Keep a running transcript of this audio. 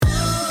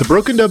The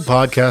Broken Dub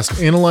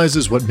podcast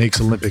analyzes what makes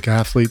Olympic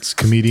athletes,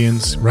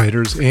 comedians,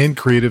 writers, and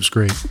creatives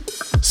great.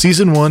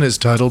 Season 1 is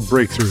titled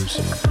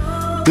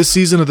Breakthroughs. This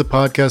season of the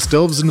podcast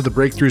delves into the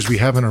breakthroughs we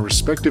have in our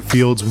respective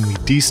fields when we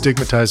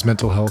destigmatize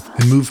mental health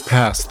and move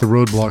past the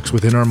roadblocks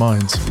within our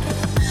minds.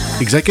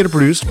 Executive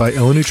produced by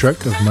Ellen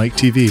Utrecht of Mike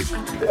TV.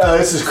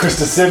 This is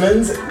Krista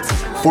Simmons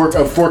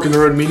of Fork in the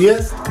Road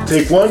Media.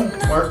 Take one,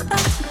 Mark.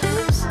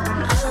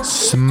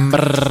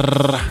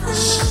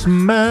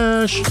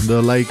 Smash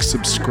the like,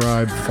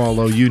 subscribe,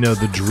 follow. You know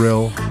the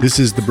drill. This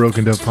is the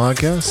Broken Dove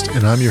Podcast,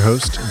 and I'm your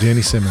host,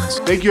 Danny Simmons.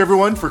 Thank you,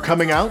 everyone, for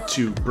coming out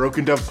to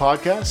Broken Dove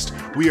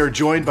Podcast. We are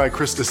joined by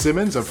Krista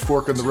Simmons of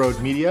Fork in the Road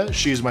Media.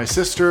 She's my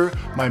sister,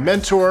 my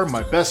mentor,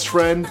 my best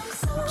friend,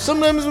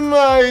 sometimes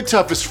my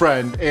toughest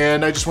friend,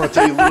 and I just want to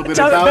tell you a little bit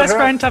about best her.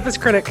 friend,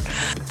 toughest critic.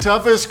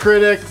 Toughest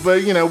critic,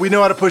 but we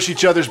know how to push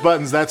each other's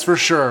buttons, that's for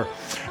sure.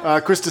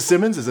 Krista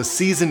Simmons is a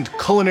seasoned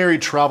culinary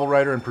travel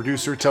writer and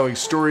producer telling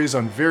stories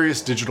on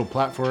various digital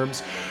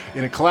platforms.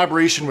 In a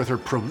collaboration with her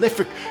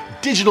prolific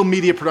digital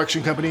media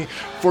production company,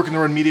 Fork in the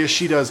Road Media,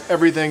 she does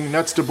everything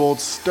nuts to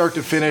bolts, start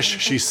to finish.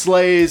 She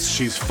slays,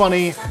 she's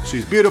funny,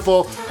 she's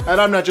beautiful, and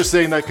I'm not just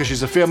saying that because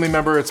she's a family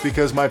member, it's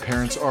because my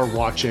parents are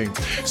watching.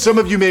 Some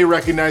of you may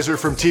recognize her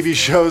from TV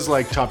shows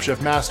like Top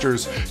Chef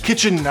Masters,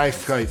 Kitchen Knife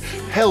Fight,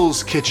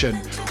 Hell's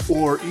Kitchen,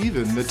 or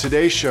even The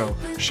Today Show.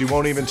 She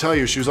won't even tell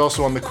you. She was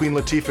also on the Queen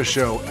Latifah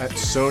show at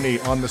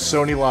Sony, on the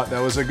Sony lot. That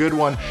was a good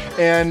one.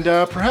 And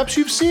perhaps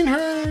you've seen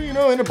her,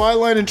 in a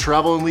byline in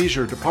Travel and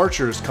Leisure,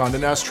 Departures, Condé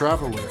Nast Traveler,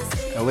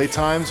 LA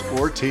Times,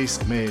 or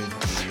Taste Made.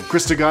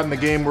 Krista got in the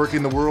game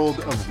working the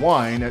world of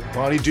wine at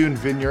Bonnie Doon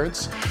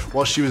Vineyards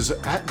while she was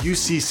at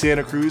UC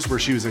Santa Cruz, where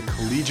she was a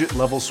collegiate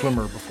level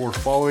swimmer before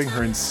following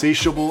her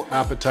insatiable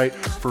appetite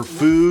for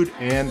food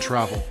and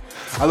travel.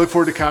 I look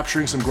forward to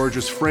capturing some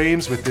gorgeous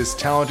frames with this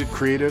talented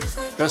creative,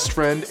 best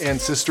friend, and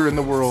sister in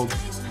the world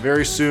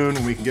very soon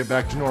when we can get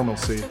back to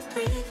normalcy.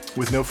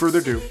 With no further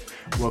ado,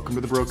 welcome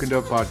to the Broken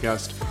Dove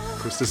Podcast,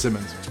 Krista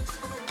Simmons.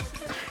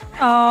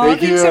 Oh,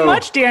 thanks so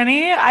much,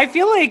 Danny. I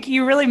feel like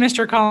you really missed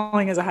your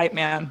calling as a hype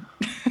man.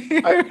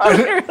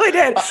 I really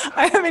did.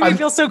 It made me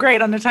feel so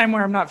great on a time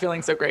where I'm not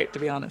feeling so great, to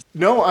be honest.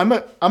 No, I'm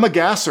a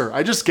gasser.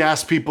 I just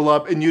gas people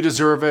up, and you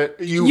deserve it.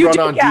 You run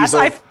on gas. diesel.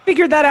 I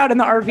figured that out in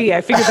the RV.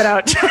 I figured that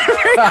out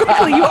very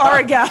quickly. You are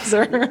a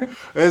gasser.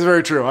 That's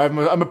very true.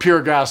 I'm a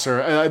pure gasser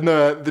in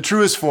the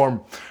truest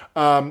form.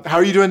 How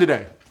are you doing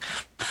today?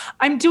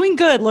 I'm doing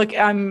good. Look,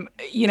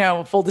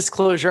 full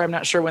disclosure, I'm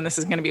not sure when this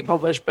is going to be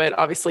published, but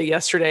obviously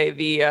yesterday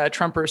the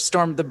Trumpers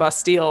stormed the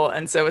Bastille.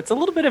 And so it's a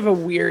little bit of a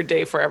weird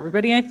day for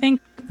everybody, I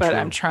think, but True.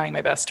 I'm trying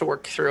my best to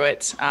work through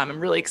it. I'm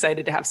really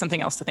excited to have something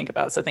else to think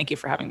about. So thank you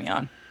for having me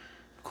on.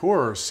 Of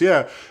course.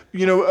 Yeah.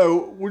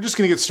 We're just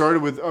going to get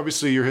started with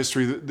obviously your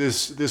history.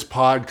 This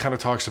pod kind of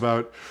talks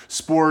about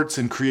sports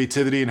and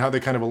creativity and how they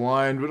kind of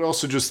align, but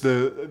also just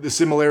the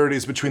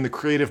similarities between the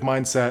creative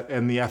mindset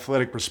and the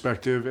athletic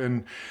perspective.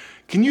 And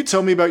can you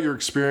tell me about your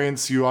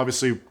experience? You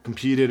obviously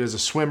competed as a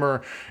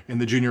swimmer in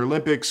the Junior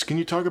Olympics. Can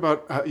you talk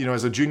about,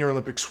 as a Junior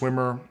Olympic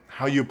swimmer,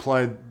 how you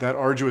applied that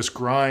arduous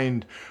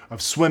grind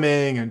of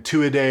swimming and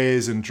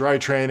two-a-days and dry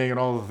training and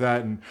all of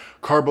that and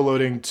carb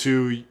loading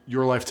to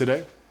your life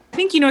today? I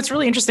think, it's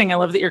really interesting. I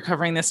love that you're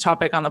covering this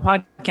topic on the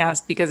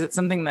podcast because it's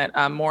something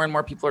that more and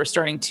more people are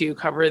starting to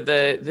cover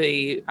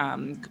the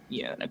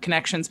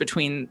connections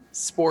between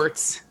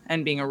sports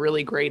and being a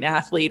really great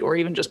athlete or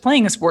even just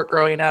playing a sport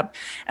growing up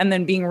and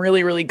then being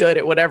really, really good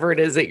at whatever it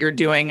is that you're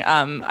doing.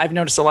 I've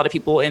noticed a lot of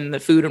people in the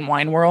food and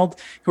wine world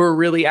who are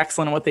really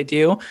excellent at what they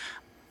do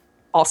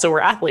also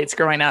were athletes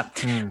growing up.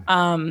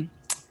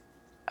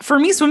 For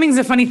me, swimming is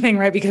a funny thing,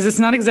 right? Because it's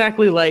not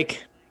exactly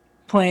like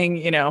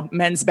playing,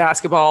 men's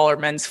basketball or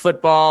men's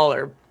football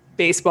or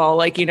baseball,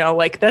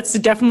 that's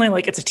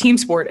definitely it's a team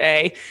sport,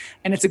 and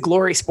it's a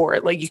glory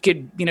sport. You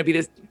could, be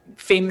this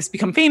famous,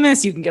 become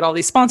famous. You can get all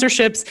these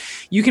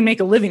sponsorships. You can make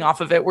a living off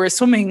of it. Whereas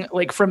swimming,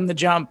 from the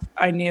jump,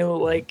 I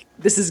knew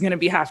this is going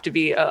to have to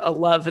be a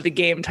love of the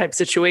game type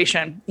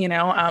situation,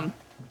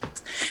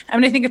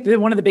 I think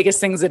one of the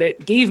biggest things that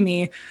it gave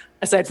me,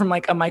 aside from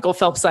a Michael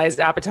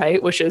Phelps-sized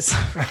appetite, which is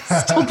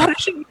still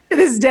punishing me to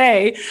this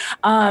day,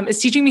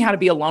 is teaching me how to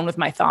be alone with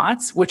my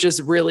thoughts, which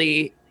is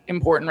really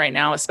important right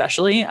now,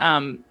 especially.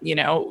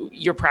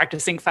 You're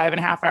practicing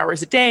 5.5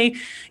 hours a day.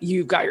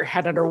 You've got your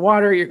head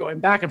underwater. You're going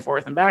back and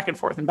forth and back and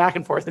forth and back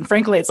and forth. And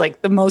frankly, it's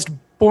the most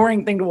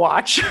boring thing to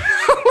watch.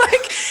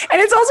 And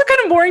it's also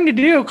kind of boring to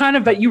do,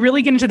 but you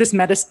really get into this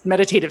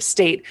meditative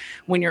state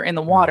when you're in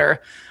the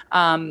water.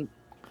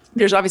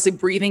 There's obviously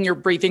breathing. Your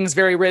breathing's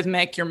very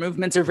rhythmic. Your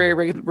movements are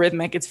very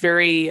rhythmic. It's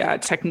very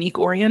technique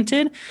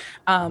oriented.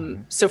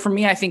 So for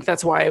me, I think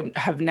that's why I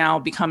have now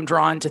become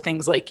drawn to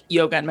things like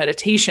yoga and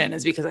meditation,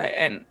 is because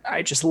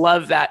I just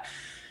love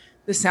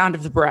the sound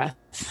of the breath.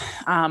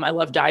 I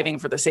love diving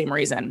for the same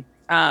reason.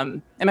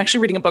 I'm actually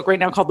reading a book right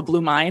now called The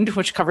Blue Mind,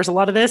 which covers a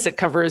lot of this. It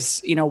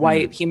covers,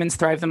 why humans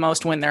thrive the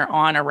most when they're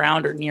on,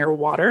 around, or near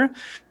water.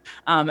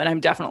 And I'm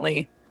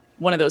definitely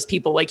one of those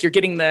people, like you're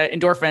getting the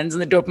endorphins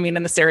and the dopamine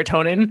and the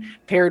serotonin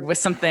paired with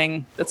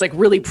something that's like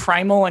really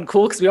primal and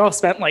cool. Cause we all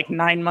spent like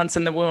 9 months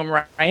in the womb.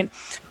 Right.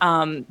 So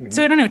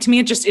I don't know, to me,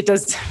 it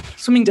does,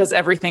 swimming does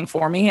everything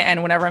for me.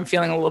 And whenever I'm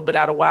feeling a little bit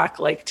out of whack,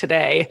 like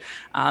today,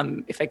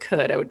 if I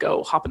could, I would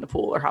go hop in the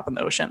pool or hop in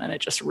the ocean, and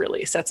it just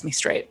really sets me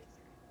straight.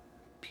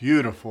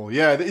 Beautiful.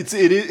 Yeah. It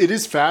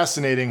is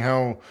fascinating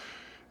how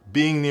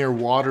being near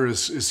water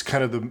is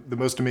kind of the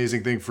most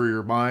amazing thing for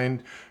your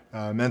mind.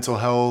 Mental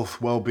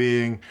health,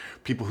 well-being.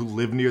 People who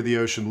live near the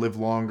ocean live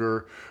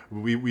longer.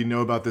 We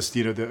know about this,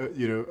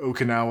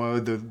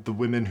 Okinawa, the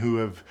women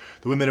of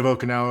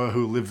Okinawa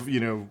who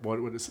live,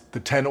 what is it,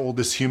 the 10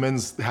 oldest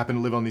humans happen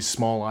to live on these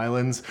small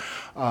islands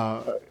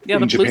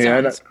in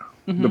Japan.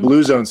 The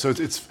blue zone. So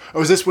it's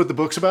is this what the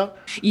book's about?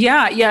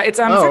 Yeah. It's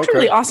actually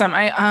really awesome.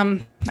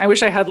 I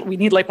wish we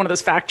need like one of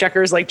those fact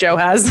checkers like Joe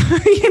has,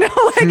 get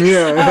us.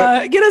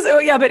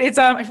 But it's,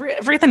 I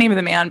forget the name of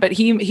the man, but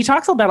he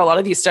talks about a lot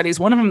of these studies.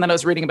 One of them that I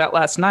was reading about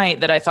last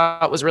night that I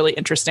thought was really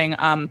interesting.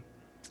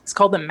 It's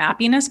called the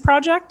Mappiness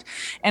Project.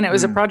 And it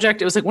was a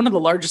project, it was like one of the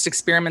largest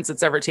experiments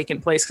that's ever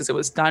taken place because it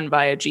was done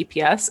by a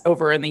GPS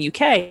over in the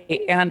UK.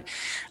 And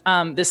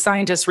the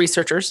scientists,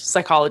 researchers,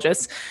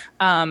 psychologists,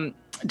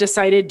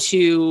 decided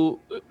to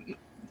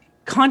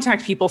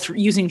contact people through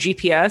using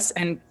GPS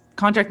and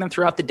contact them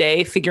throughout the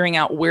day, figuring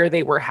out where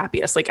they were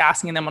happiest, like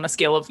asking them on a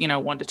scale of,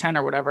 1 to 10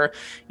 or whatever,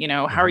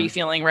 how are you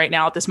feeling right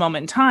now at this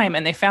moment in time?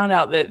 And they found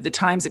out that the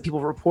times that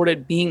people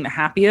reported being the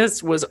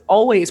happiest was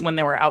always when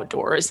they were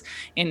outdoors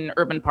in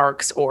urban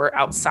parks or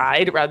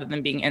outside rather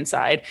than being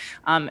inside.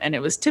 And it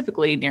was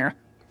typically near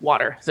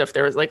water. So if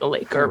there was like a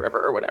lake or a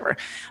river or whatever.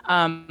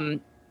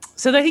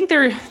 So I think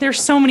there's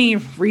so many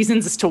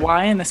reasons as to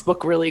why, and this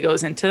book really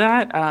goes into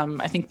that.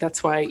 I think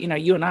that's why,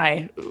 you and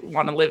I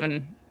want to live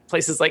in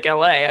places like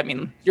LA. I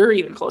mean, you're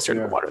even closer to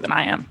the water than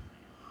I am.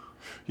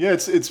 Yeah,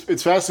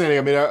 it's fascinating.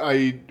 I mean,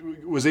 I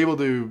was able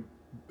to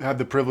have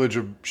the privilege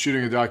of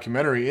shooting a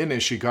documentary in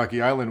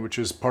Ishigaki Island, which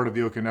is part of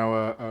the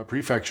Okinawa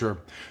prefecture.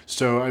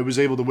 So I was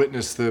able to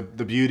witness the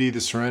beauty, the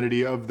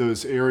serenity of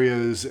those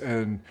areas,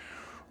 and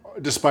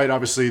despite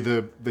obviously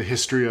the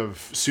history of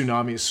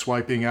tsunamis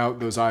swiping out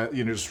those,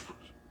 just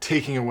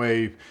taking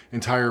away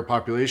entire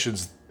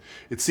populations,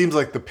 it seems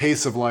like the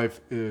pace of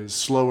life is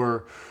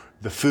slower,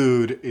 the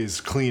food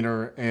is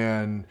cleaner,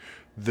 and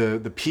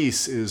the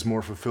peace is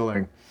more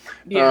fulfilling.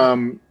 Yeah,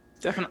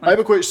 definitely. I have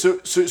a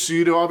question.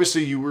 So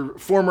obviously you were a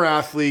former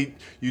athlete.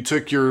 You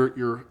took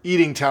your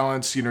eating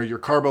talents, your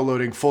carbo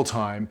loading full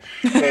time,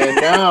 and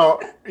now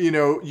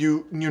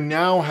you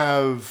now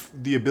have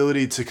the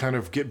ability to kind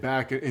of get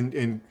back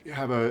and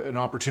have an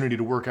opportunity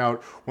to work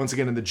out once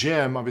again in the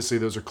gym. Obviously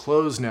those are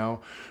closed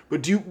now,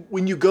 but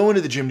when you go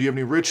into the gym, do you have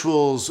any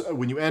rituals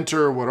when you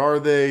enter? What are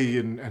they,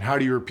 and how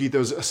do you repeat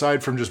those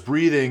aside from just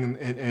breathing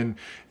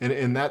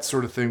and that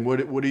sort of thing?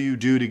 What do you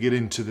do to get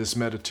into this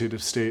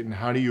meditative state, and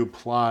how do you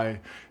apply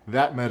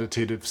that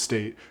meditative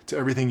state to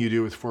everything you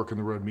do with Fork in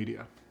the Road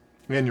Media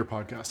and your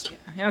podcast?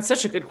 Yeah, that's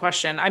such a good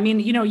question. I mean,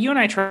 you and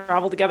I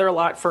travel together a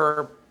lot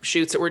for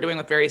shoots that we're doing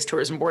with various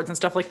tourism boards and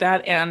stuff like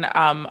that. And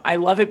I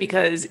love it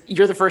because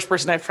you're the first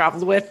person I've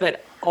traveled with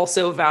that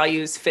also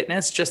values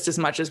fitness just as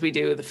much as we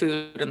do the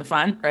food and the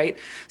fun, right?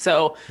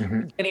 So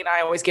Jenny and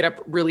I always get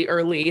up really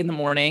early in the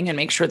morning and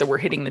make sure that we're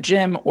hitting the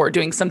gym or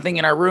doing something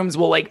in our rooms.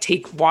 We'll like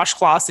take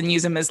washcloths and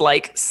use them as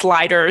like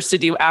sliders to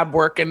do ab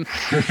work, and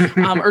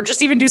or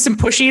just even do some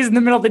pushies in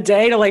the middle of the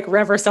day to like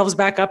rev ourselves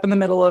back up in the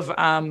middle of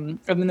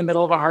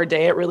a hard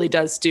day. It really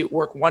does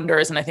work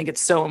wonders. And I think it's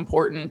so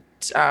important,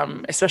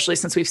 especially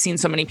since we've seen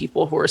so many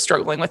people who are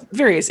struggling with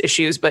various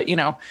issues, but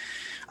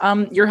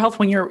your health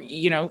when you're,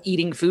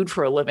 eating food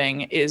for a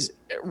living is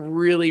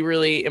really,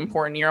 really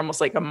important. You're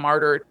almost like a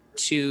martyr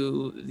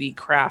to the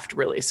craft,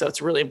 really. So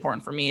it's really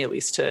important for me, at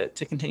least, to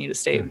continue to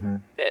stay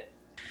fit.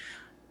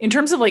 In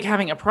terms of like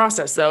having a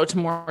process, though, to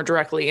more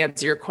directly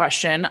answer your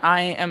question,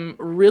 I am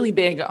really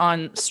big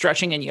on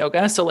stretching and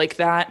yoga. So like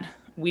that,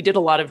 we did a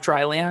lot of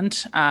dry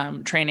land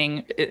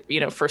training,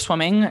 for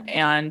swimming.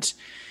 And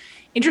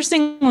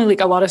interestingly, like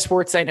a lot of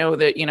sports, I know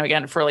that,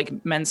 again, for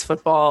like men's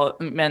football,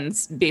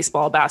 men's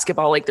baseball,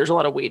 basketball, like there's a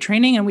lot of weight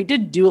training. And we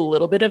did do a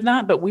little bit of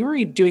that, but we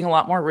were doing a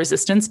lot more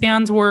resistance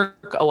bands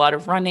work, a lot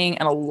of running,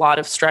 and a lot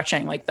of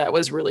stretching. Like that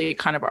was really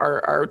kind of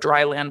our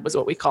dry land was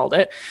what we called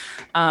it.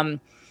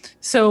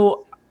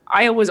 So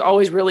I was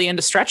always really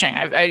into stretching.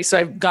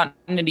 I've gotten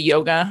into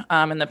yoga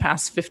in the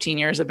past 15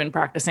 years. I've been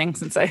practicing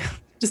since I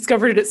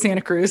discovered it at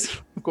Santa Cruz,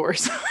 of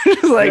course.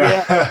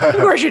 Yeah, of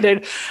course you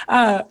did.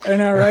 I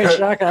know, right?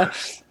 Shaka.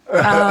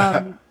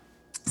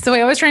 So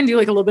I always try and do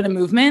like a little bit of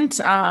movement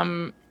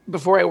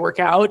before I work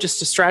out, just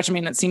to stretch. I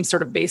mean, it seems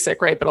sort of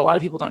basic, right? But a lot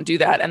of people don't do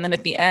that. And then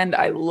at the end,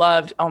 I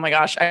loved, oh my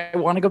gosh, I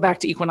want to go back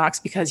to Equinox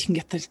because you can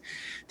get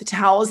the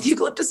towels, the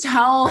eucalyptus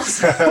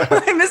towels.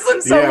 I miss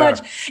them so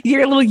much. You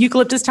get a little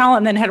eucalyptus towel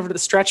and then head over to the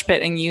stretch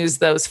pit and use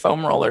those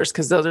foam rollers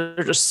because those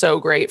are just so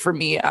great for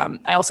me.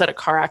 I also had a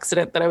car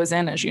accident that I was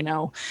in, as you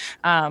know.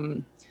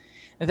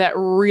 that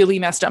really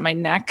messed up my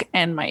neck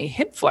and my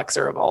hip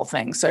flexor of all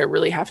things. So I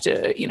really have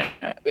to,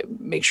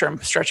 make sure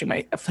I'm stretching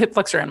my hip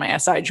flexor and my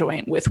SI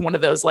joint with one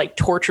of those like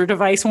torture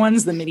device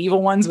ones, the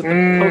medieval ones with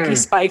the pokey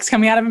spikes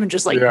coming out of them, and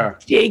just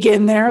dig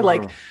in there.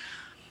 Like,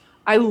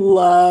 I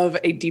love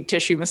a deep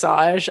tissue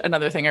massage.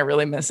 Another thing I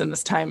really miss in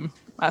this time,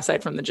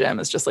 aside from the gym,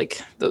 is just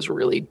like those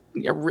really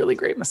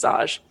great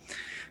massage.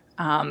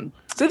 So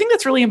I think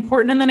that's really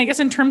important. And then I guess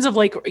in terms of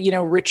like,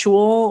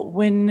 ritual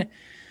when,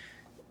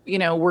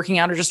 working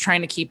out or just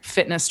trying to keep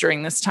fitness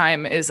during this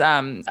time is,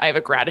 I have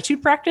a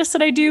gratitude practice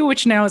that I do,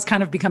 which now has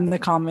kind of become the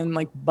common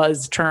like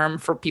buzz term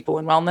for people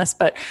in wellness.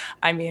 But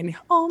I mean,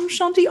 Om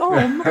Shanti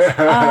Om.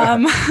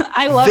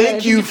 I love it.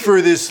 Thank you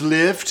for this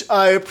lift.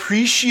 I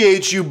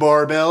appreciate you,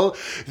 barbell.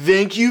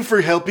 Thank you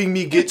for helping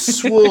me get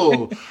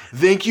swole.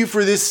 Thank you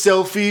for this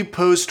selfie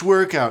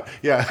post-workout.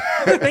 Yeah.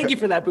 Thank you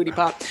for that booty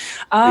pop.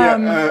 I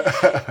don't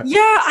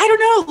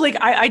know. Like,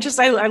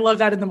 I love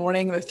that in the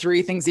morning, the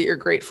 3 things that you're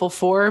grateful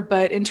for.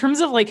 But in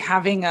terms of like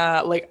having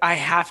I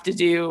have to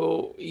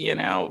do,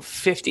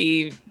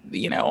 50,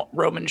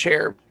 Roman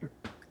chair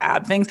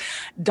ab things.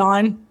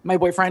 Don, my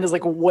boyfriend, is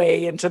like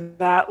way into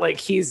that.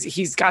 Like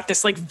he's got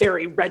this like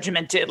very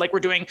regimented, like we're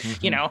doing,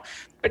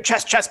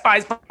 chest,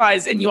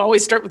 buys, and you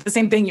always start with the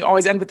same thing. You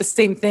always end with the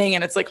same thing.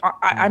 And it's like,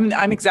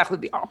 I'm exactly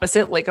the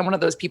opposite. Like I'm one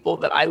of those people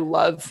that I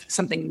love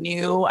something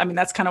new. I mean,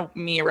 that's kind of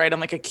me, right? I'm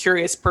like a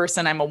curious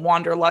person. I'm a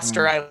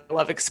wanderluster. I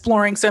love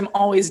exploring. So I'm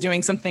always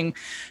doing something,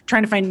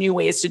 trying to find new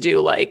ways to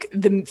do like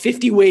the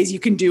 50 ways you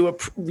can do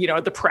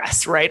the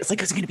press, right? It's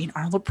like, is it going to be an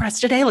Arnold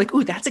press today? Like,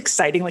 ooh, that's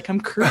exciting. Like I'm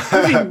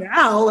curving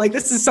now. Like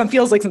this is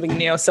feels like something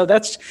new. So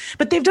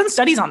but they've done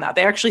studies on that.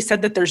 They actually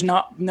said that there's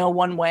no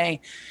one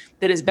way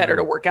that is better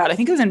to work out. I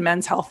think it was in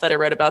Men's Health that I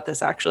read about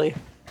this actually.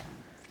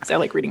 Because I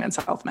like reading Men's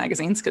Health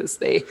magazines because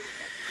they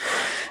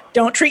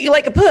don't treat you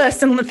like a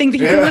puss and think that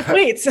you can lift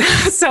weights.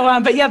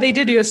 So, but yeah, they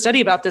did do a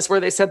study about this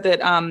where they said that,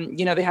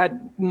 they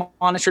had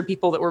monitored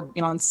people that were,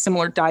 on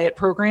similar diet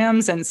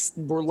programs and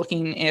were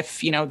looking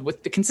if,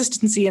 with the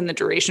consistency and the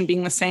duration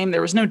being the same,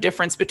 there was no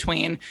difference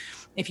between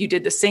if you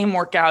did the same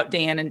workout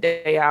day in and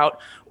day out,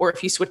 or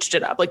if you switched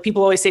it up. Like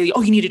people always say,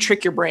 oh, you need to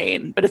trick your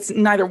brain, but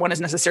neither one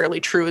is necessarily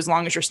true as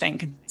long as you're staying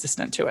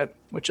consistent to it,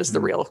 which is the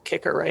real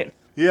kicker, right?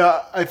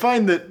 Yeah, I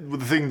find that the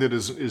thing that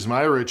is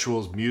my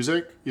ritual is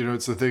music.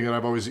 It's the thing that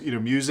I've always,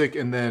 music.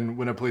 And then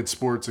when I played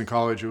sports in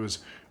college, it was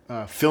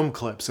film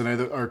clips. And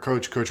our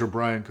Coach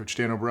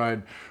Dan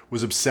O'Brien,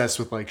 was obsessed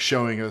with like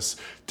showing us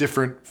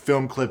different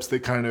film clips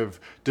that kind of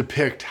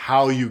depict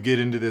how you get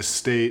into this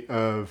state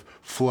of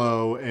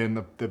flow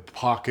and the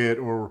pocket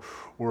or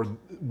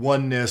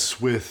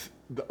oneness with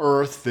the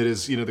earth that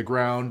is, the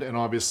ground, and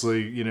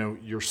obviously,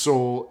 your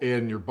soul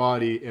and your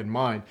body and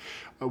mind.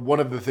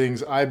 One of the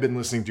things I've been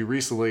listening to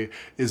recently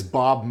is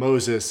Bob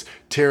Moses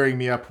Tearing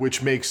Me Up,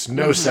 which makes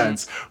no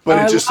sense.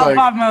 But it's just like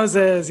Bob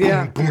Moses,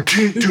 yeah.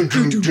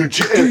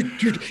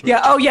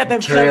 Yeah, oh yeah,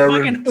 the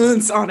fucking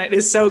ounce on it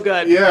is so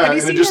good. Yeah, have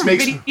you seen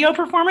your video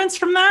performance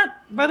from that,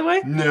 by the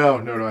way? No,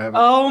 I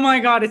haven't. Oh my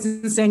God, it's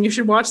insane. You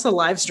should watch the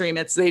live stream.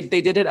 They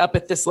did it up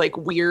at this like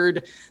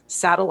weird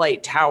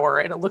satellite tower,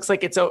 and it looks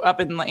like it's up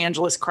in the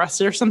Angeles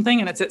crust or something,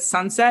 and it's at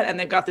sunset, and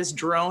they've got this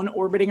drone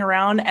orbiting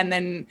around, and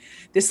then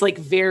this like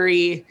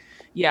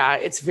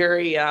it's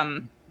very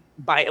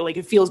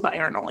it feels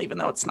binaural, even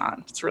though it's not.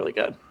 It's really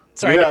good.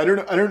 Sorry. Yeah, I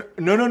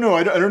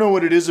don't know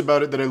what it is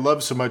about it that I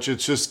love so much.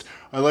 It's just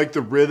I like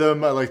the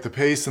rhythm, I like the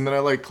pace, and then I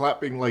like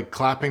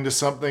clapping to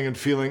something and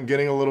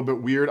getting a little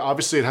bit weird.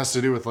 Obviously, it has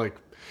to do with like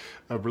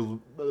a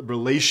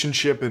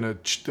relationship and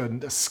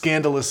a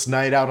scandalous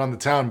night out on the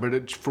town,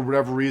 but for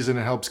whatever reason,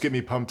 it helps get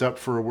me pumped up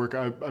for a work.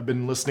 I've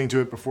been listening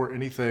to it before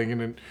anything,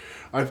 and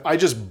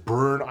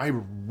I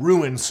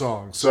ruin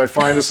songs. So I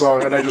find a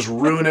song and I just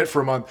ruin it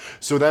for a month.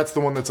 So that's the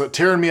one that's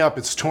tearing me up.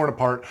 It's torn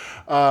apart.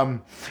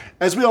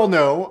 As we all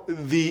know,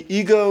 the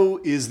ego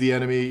is the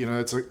enemy.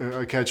 That's a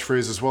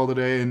catchphrase as well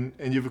today.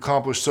 And you've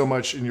accomplished so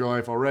much in your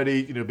life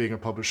already, being a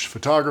published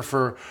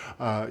photographer,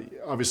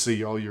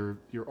 obviously all your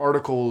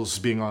articles,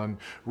 being on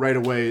Right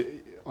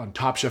Away on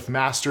Top Chef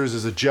Masters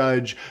as a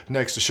judge,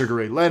 next to Sugar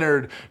Ray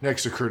Leonard,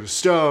 next to Curtis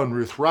Stone,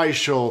 Ruth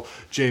Reichel,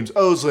 James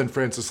Oslin,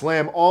 Francis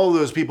Lamb, all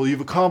those people.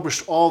 You've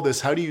accomplished all this.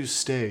 How do you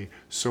stay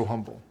so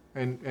humble?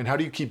 And how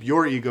do you keep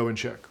your ego in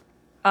check?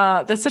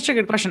 That's such a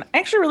good question. I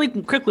actually really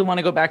quickly want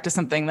to go back to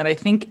something that I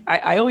think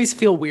I always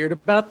feel weird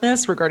about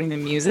this regarding the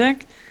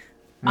music.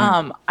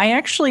 I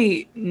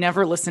actually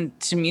never listened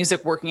to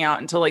music working out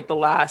until like the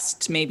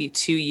last maybe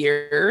 2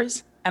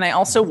 years. And I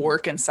also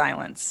work in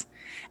silence.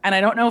 And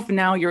I don't know if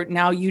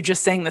now you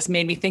just saying this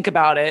made me think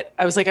about it.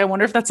 I was like, I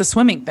wonder if that's a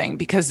swimming thing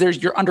because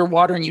you're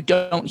underwater and you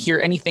don't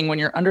hear anything when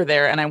you're under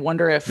there. And I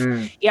wonder if,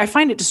 I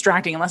find it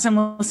distracting unless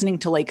I'm listening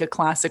to like a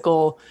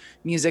classical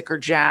music or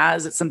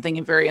jazz. It's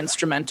something very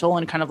instrumental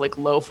and kind of like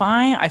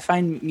lo-fi. I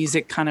find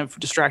music kind of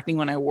distracting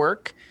when I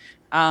work.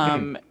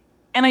 And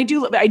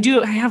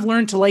I have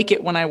learned to like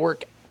it when I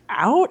work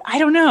out. I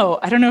don't know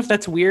if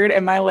that's weird.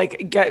 Am I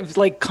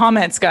like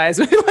comments, guys?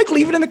 Like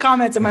leave it in the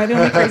comments. Am I the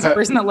only crazy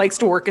person that likes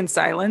to work in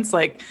silence?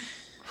 Like,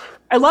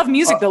 I love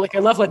music though. Like I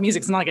love live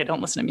music. It's not like I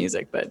don't listen to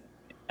music, but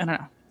I don't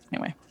know.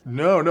 Anyway.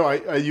 No,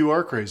 you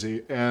are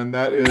crazy, and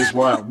that is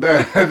wild.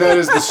 that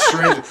is the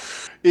strange.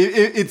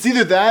 It's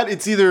either that.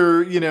 It's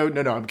either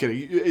No, I'm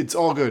kidding. It's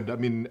all good. I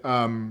mean,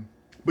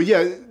 but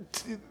yeah.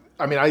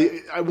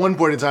 I at one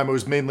point in time, it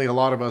was mainly a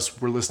lot of us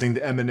were listening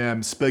to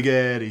Eminem,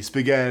 spaghetti.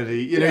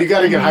 You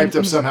got to get hyped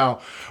up somehow.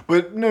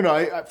 But no.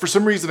 For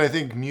some reason, I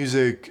think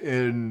music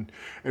and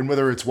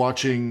whether it's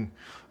watching.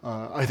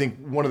 I think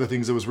one of the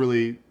things that was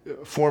really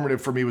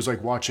formative for me was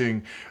like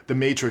watching The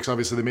Matrix.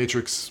 Obviously, The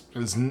Matrix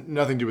has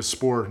nothing to do with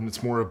sport, and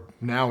it's more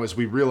now as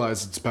we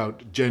realize it's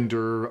about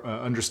gender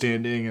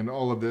understanding and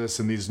all of this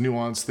and these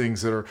nuanced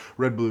things that are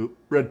red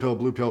pill,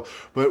 blue pill.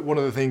 But one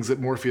of the things that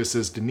Morpheus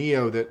says to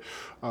Neo that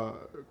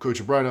Coach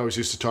O'Brien always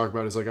used to talk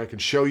about is like, I can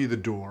show you the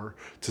door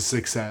to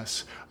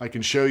success. I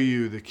can show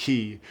you the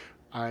key.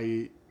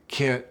 I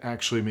can't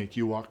actually make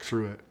you walk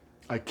through it.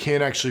 I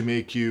can't actually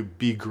make you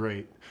be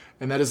great.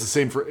 And that is the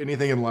same for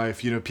anything in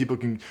life. You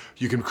can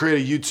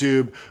create a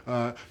YouTube.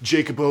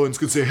 Jacob Owens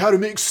could say how to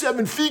make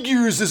 7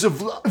 figures as a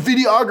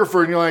videographer,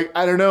 and you're like,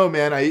 I don't know,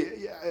 man.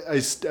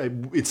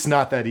 It's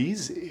not that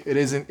easy. It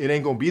isn't. It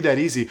ain't gonna be that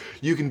easy.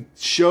 You can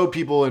show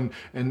people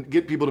and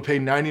get people to pay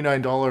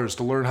 $99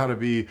 to learn how to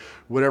be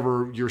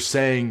whatever you're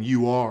saying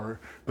you are.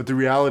 But the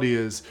reality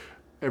is,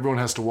 everyone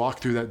has to walk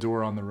through that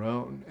door on their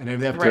own, and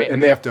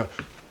they have to.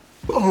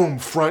 Boom,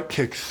 front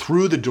kick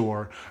through the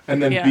door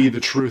and then be the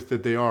truth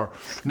that they are.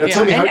 Now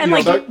tell me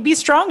how, be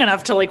strong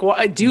enough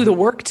to do the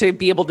work to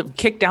be able to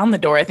kick down the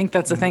door. I think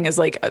that's the thing is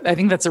I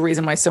think that's the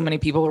reason why so many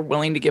people are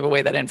willing to give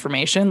away that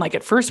information. Like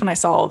at first when I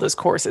saw all those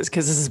courses,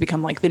 because this has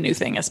become like the new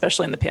thing,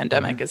 especially in the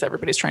pandemic, is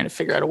everybody's trying to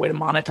figure out a way to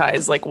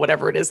monetize like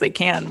whatever it is they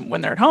can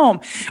when they're at home,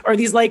 or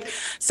these like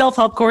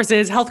self-help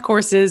courses, health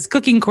courses,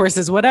 cooking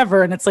courses,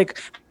 whatever. And it's like,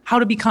 how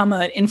to become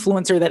an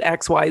influencer that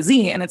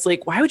XYZ. And it's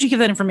like, why would you give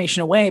that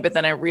information away? But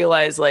then I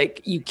realized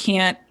like, you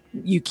can't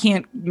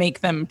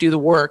make them do the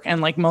work. And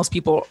like most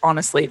people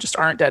honestly just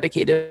aren't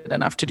dedicated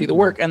enough to do the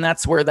work. And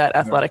that's where that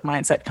athletic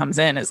mindset comes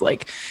in, is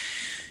like,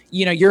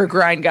 you're a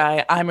grind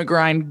guy, I'm a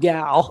grind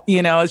gal,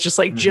 it's just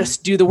like,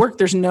 just do the work.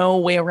 There's no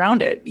way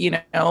around it.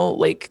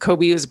 Like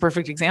Kobe is a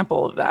perfect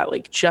example of that.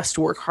 Like just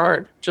work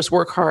hard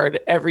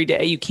every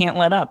day. You can't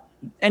let up.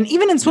 And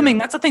even in swimming,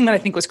 that's the thing that I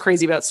think was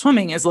crazy about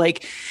swimming is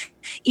like,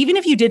 even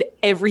if you did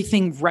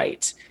everything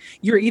right,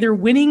 you're either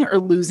winning or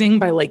losing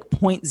by like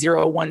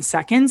 0.01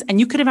 seconds. And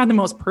you could have had the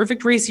most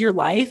perfect race of your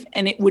life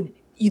and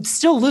you'd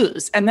still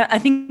lose. And that, I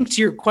think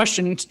to your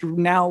question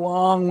now,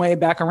 long way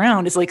back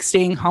around, is like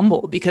staying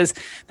humble, because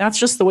that's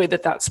just the way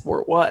that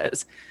sport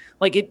was.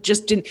 Like it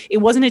just didn't, it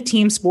wasn't a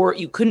team sport.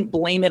 You couldn't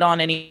blame it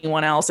on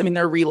anyone else. I mean,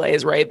 there are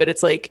relays, right? But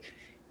it's like,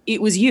 it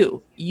was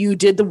you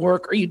did the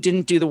work or you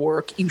didn't do the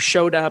work. You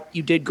showed up,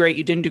 you did great,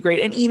 you didn't do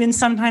great. And even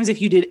sometimes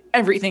if you did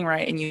everything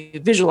right and you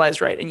visualized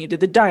right and you did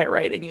the diet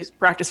right and you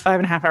practiced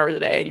 5.5 hours a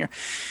day and you're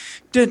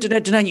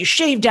you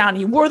shaved down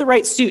and you wore the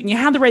right suit and you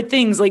had the right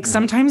things, like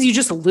sometimes you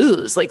just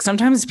lose. Like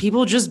sometimes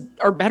people just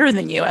are better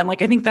than you. And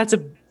like, I think that's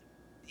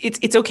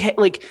it's okay.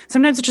 Like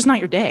sometimes it's just not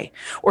your day,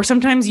 or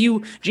sometimes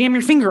you jam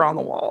your finger on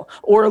the wall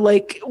or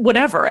like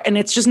whatever. And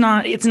it's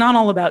not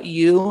all about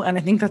you. And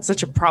I think that's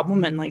such a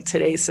problem in like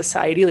today's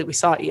society. Like we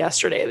saw it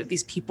yesterday, that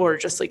these people are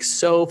just like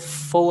so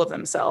full of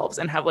themselves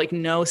and have like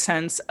no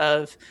sense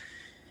of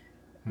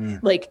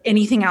like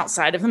anything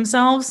outside of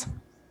themselves.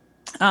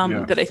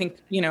 That I think,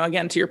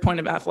 again, to your point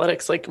of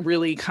athletics, like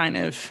really kind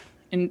of,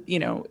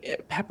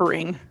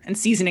 peppering and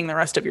seasoning the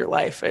rest of your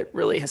life. It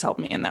really has helped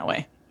me in that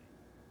way.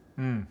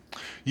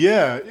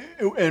 Yeah.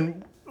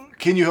 And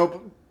can you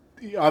help,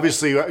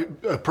 obviously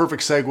a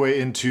perfect segue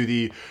into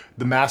the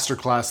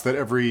masterclass that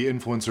every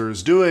influencer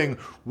is doing.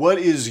 What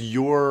is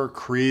your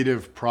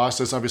creative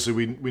process? Obviously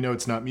we know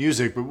it's not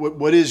music, but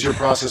what is your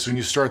process when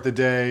you start the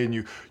day and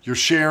you're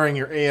sharing,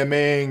 you're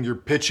AMAing, you're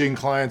pitching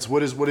clients?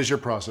 What is your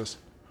process?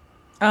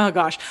 Oh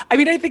gosh. I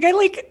mean, I think I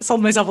like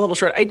sold myself a little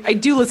short. I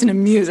do listen to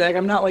music.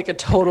 I'm not like a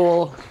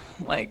total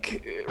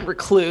like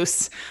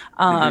recluse.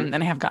 And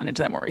I have gotten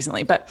into that more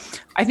recently, but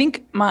I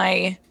think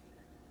my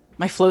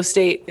flow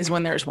state is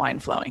when there's wine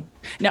flowing.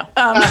 No.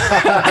 Well,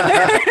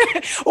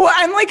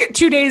 I'm like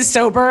 2 days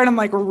sober and I'm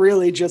like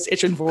really just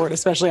itching for it,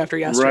 especially after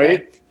yesterday.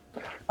 Right?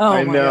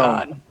 Oh my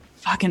God.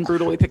 Fucking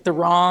brutal. We picked the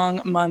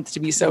wrong month to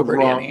be sober,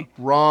 Danny.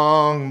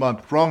 Wrong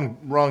month,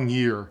 wrong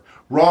year.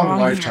 Wrong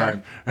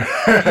lifetime.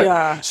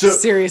 Yeah,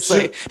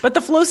 seriously. But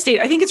the flow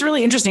state, I think it's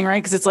really interesting,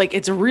 right? Because it's like,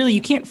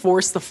 you can't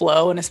force the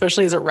flow. And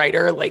especially as a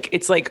writer, like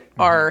it's like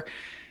our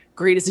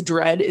greatest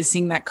dread is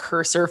seeing that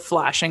cursor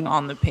flashing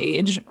on the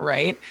page,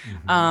 right?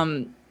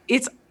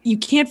 You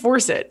can't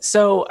force it.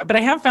 So, but I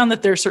have found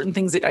that there are certain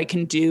things that I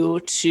can do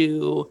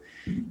to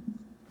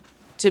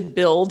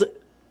build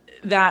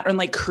that and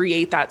like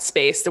create that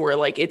space to where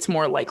like it's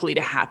more likely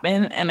to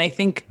happen. And I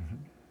think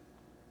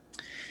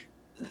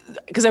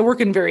because I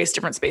work in various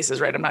different spaces,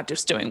 right? I'm not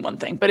just doing one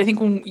thing, but I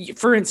think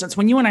for instance,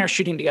 when you and I are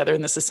shooting together,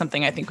 and this is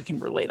something I think we can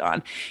relate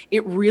on,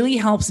 it really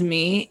helps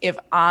me if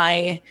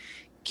I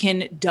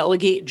can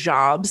delegate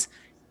jobs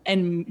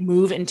and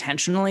move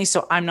intentionally.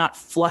 So I'm not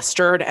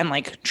flustered and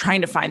like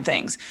trying to find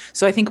things.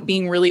 So I think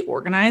being really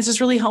organized is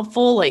really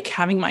helpful. Like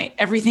having my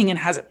everything and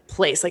has a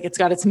place, like it's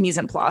got its mise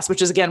en place,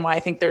 which is again, why I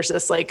think there's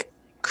this like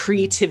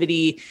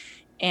creativity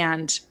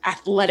and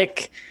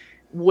athletic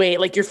way,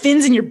 like your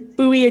fins and your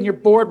buoy and your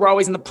board were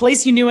always in the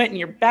place you knew it, and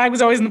your bag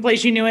was always in the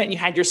place you knew it, and you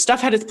had your stuff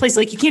had its place.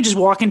 Like you can't just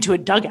walk into a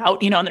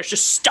dugout, and there's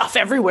just stuff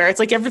everywhere. It's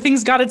like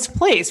everything's got its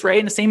place, right?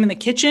 And the same in the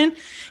kitchen,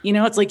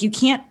 it's like you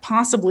can't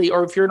possibly,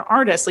 or if you're an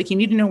artist, like you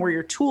need to know where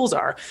your tools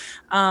are.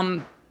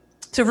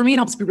 So for me, it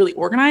helps be really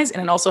organized,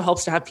 and it also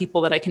helps to have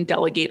people that I can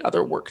delegate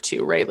other work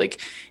to, right?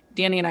 Like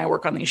Danny and I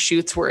work on these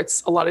shoots where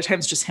it's a lot of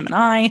times just him and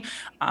I,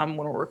 when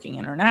we're working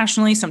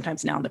internationally.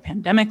 Sometimes now in the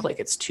pandemic, like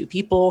it's 2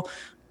 people.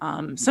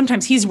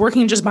 Sometimes he's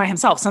working just by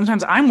himself.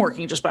 Sometimes I'm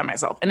working just by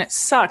myself. And it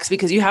sucks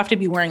because you have to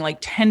be wearing like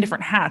 10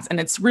 different hats. And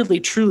it's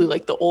really, truly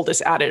like the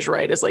oldest adage,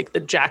 right? Is like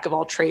the jack of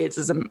all trades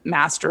is a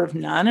master of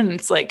none. And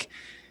it's like,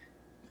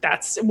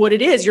 that's what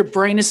it is. Your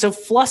brain is so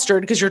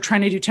flustered because you're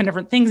trying to do 10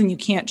 different things and you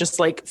can't just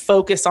like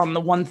focus on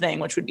the one thing,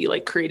 which would be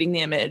like creating the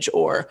image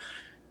or,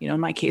 in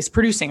my case,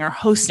 producing or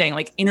hosting,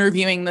 like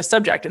interviewing the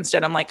subject.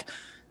 Instead, I'm like,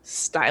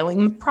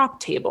 styling the prop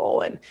table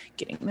and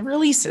getting the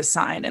releases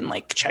signed and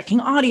like checking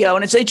audio.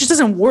 And it just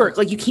doesn't work.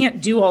 Like you can't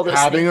do all this.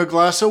 Having a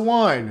glass of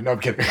wine. No, I'm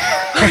kidding.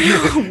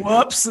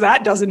 Whoops.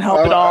 That doesn't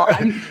help at all.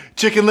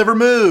 Chicken liver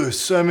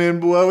mousse. I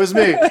mean, woe is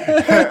me.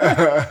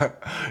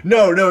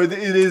 No, it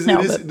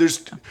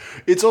is.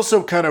 It's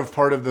also kind of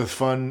part of the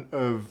fun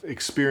of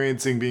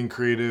experiencing being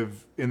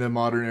creative in the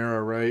modern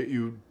era, right?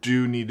 You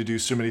do need to do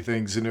so many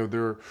things.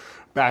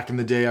 Back in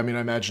the day, I mean,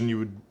 I imagine you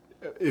would,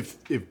 if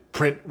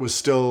print was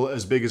still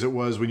as big as it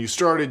was when you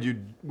started, you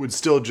would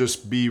still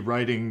just be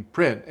writing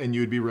print and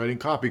you would be writing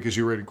copy because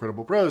you write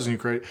incredible prose and you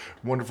create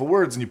wonderful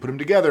words and you put them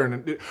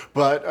together.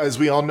 But as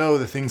we all know,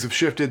 the things have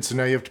shifted. So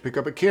now you have to pick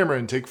up a camera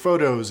and take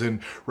photos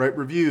and write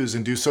reviews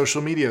and do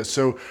social media.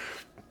 So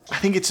I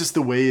think it's just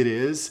the way it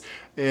is.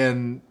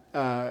 And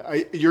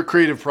your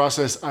creative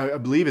process, I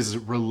believe, is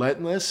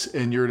relentless,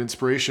 and you're an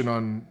inspiration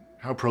on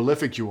how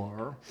prolific you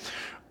are.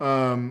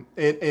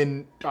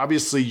 And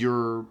obviously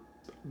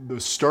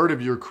the start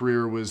of your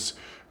career was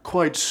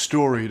quite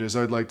storied, as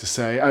I'd like to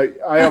say.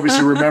 I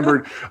obviously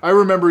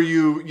remember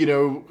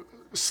you,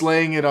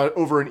 slaying it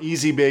over an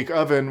easy bake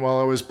oven while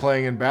I was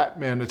playing in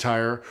Batman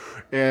attire.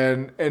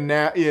 And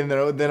now,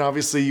 then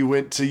obviously you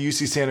went to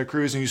UC Santa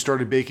Cruz and you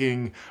started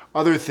baking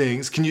other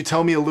things. Can you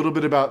tell me a little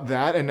bit about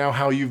that and now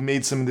how you've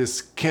made some of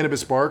this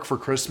cannabis bark for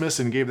Christmas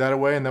and gave that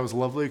away? And that was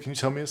lovely. Can you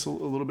tell me a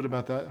little bit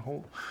about that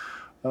whole?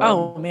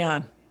 Oh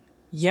man.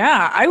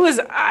 Yeah,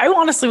 I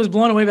honestly was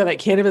blown away by that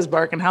cannabis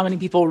bark and how many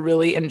people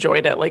really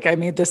enjoyed it. Like I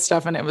made this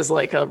stuff and it was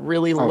like a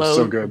really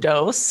low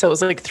dose. So it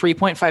was like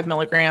 3.5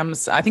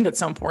 milligrams. I think that's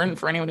so important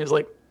for anyone who's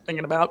like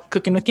thinking about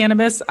cooking with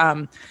cannabis.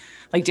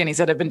 Like Danny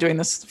said, I've been doing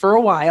this for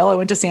a while. I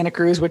went to Santa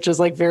Cruz, which is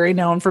like very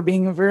known for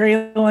being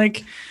very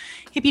like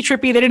hippie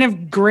trippy. They didn't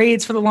have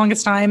grades for the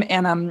longest time.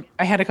 And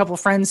I had a couple of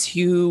friends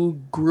who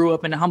grew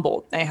up in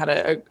Humboldt. They had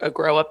a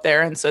grow up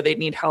there. And so they'd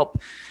need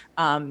help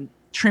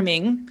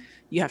trimming.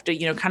 You have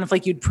to, kind of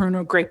like you'd prune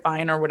a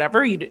grapevine or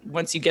whatever.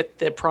 Once you get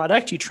the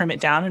product, you trim it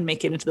down and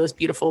make it into those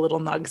beautiful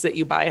little nugs that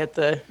you buy at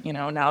the,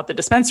 now at the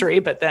dispensary.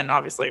 But then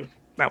obviously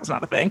that was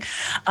not a thing.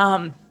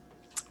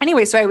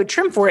 Anyway, so I would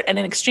trim for it. And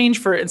in exchange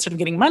for, instead of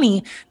getting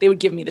money, they would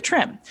give me the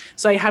trim.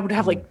 So I would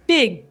have like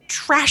big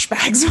trash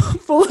bags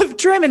full of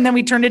trim. And then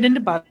we turned it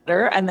into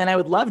butter. And then I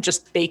would love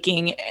just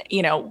baking,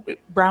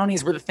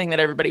 brownies were the thing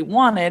that everybody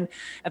wanted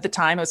at the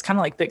time. It was kind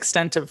of like the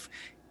extent of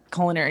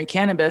culinary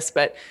cannabis,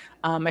 but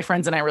my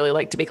friends and I really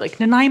like to bake like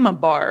Nanaima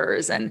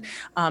bars and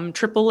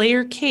triple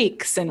layer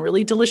cakes and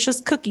really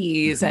delicious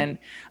cookies. And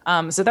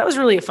so that was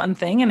really a fun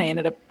thing. And I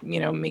ended up,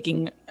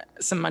 making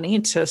some money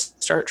to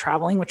start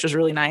traveling, which was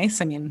really nice.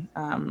 I mean,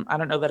 I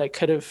don't know that I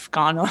could have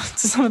gone to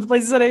some of the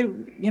places that I,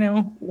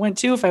 went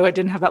to if I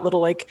didn't have that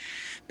little like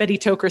Betty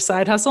Toker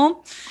side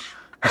hustle.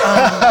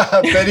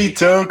 Betty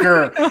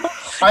Toker.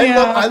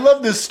 I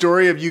love this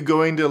story of you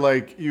going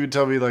to you would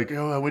tell me I'd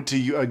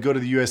go to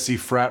the USC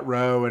frat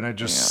row and I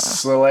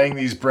just slaying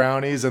these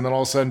brownies and then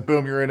all of a sudden,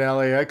 boom, you're in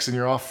LAX and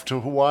you're off to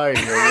Hawaii.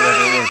 Or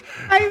whatever.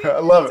 I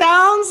love it.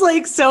 Sounds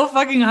like so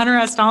fucking Hunter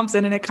S.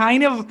 Thompson, and it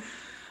kind of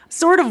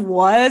sort of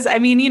was. I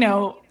mean, it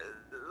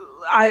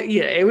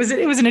was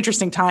an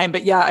interesting time,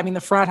 but yeah, I mean,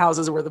 the frat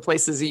houses were the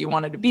places that you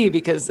wanted to be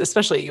because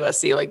especially at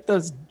USC, like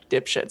those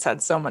dipshits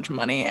had so much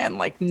money and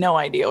like no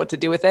idea what to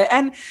do with it.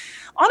 And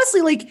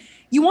honestly, like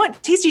you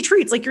want tasty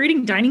treats, like you're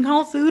eating dining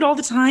hall food all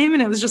the time.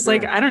 And it was just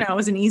like, I don't know, it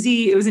was an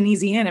easy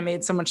in. It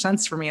made so much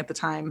sense for me at the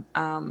time.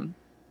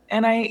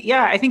 And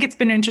I think it's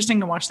been interesting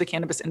to watch the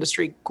cannabis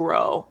industry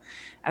grow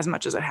as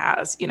much as it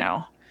has,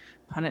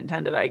 pun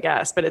intended, I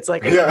guess, but it's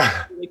like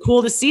really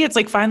cool to see. It's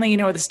like finally,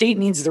 the state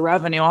needs the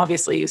revenue.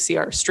 Obviously, you see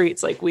our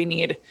streets, like we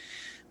need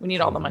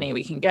all the money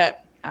we can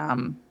get.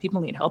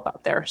 People need help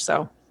out there.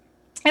 So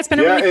it's been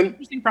a really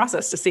interesting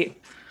process to see.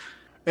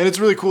 And it's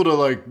really cool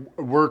to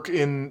work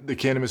in the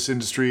cannabis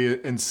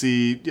industry and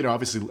see,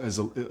 obviously as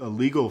a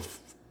legal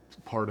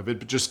part of it,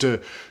 but just to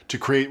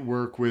create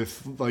work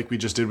with, like we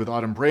just did with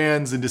Autumn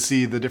Brands, and to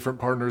see the different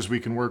partners we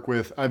can work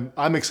with.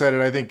 I'm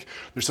excited. I think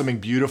there's something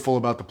beautiful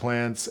about the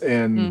plants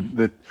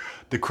and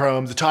the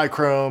chromes, the Thai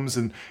chromes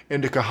and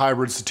indica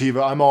hybrid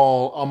sativa. I'm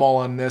all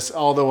on this,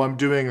 although I'm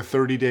doing a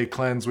 30-day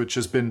cleanse, which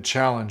has been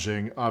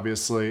challenging.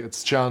 Obviously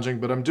it's challenging,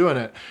 but I'm doing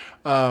it.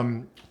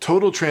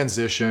 Total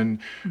transition.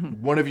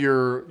 One of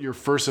your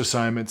first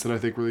assignments that I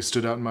think really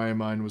stood out in my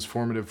mind was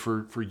formative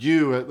for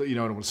you. I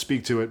don't want to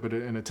speak to it, but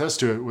and attest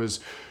to it,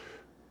 was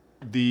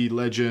the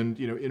legend,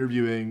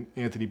 interviewing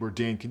Anthony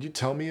Bourdain. Could you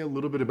tell me a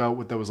little bit about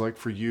what that was like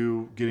for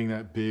you, getting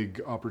that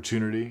big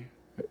opportunity?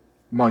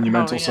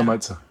 Monumental, some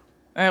might say.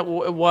 It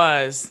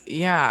was,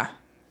 yeah.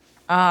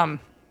 It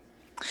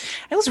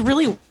was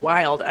really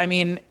wild. I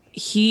mean,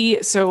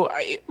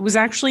 I was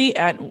actually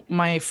at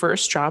my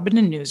first job in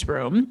a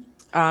newsroom.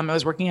 I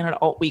was working in an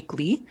alt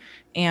weekly,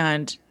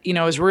 and,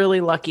 I was really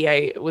lucky.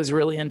 I was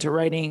really into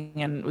writing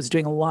and was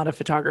doing a lot of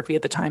photography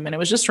at the time. And it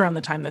was just around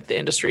the time that the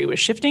industry was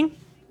shifting.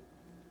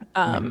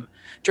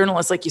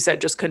 Journalists, like you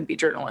said, just couldn't be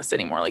journalists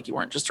anymore. Like, you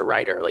weren't just a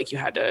writer. Like, you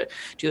had to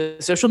do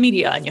the social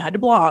media and you had to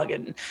blog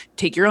and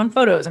take your own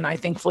photos. And I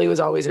thankfully was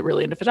always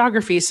really into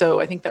photography. So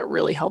I think that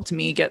really helped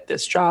me get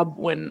this job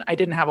when I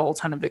didn't have a whole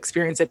ton of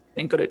experience. I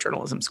didn't go to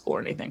journalism school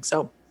or anything.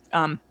 So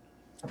I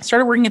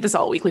started working at this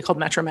alt weekly called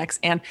Metromex,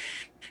 and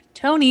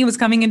Tony was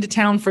coming into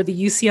town for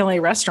the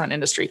UCLA Restaurant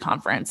Industry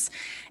Conference,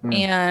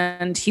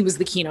 and he was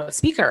the keynote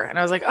speaker. And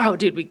I was like, oh,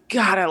 dude, we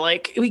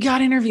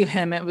gotta interview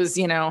him. It was,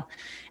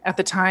 at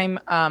the time,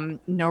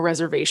 No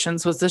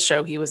Reservations was the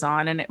show he was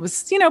on, and it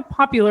was,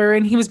 popular,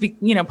 and he was,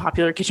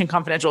 popular. Kitchen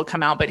Confidential had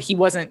come out, but he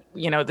wasn't,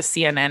 the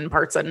CNN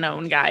Parts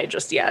Unknown guy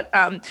just yet.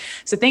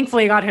 So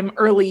thankfully I got him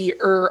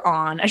earlier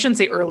on. I shouldn't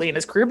say early in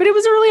his career, but it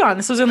was early on.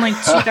 This was in like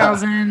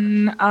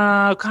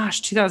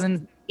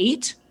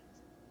 2008,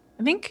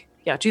 I think.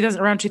 Yeah,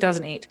 around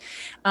 2008.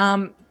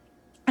 And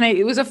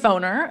it was a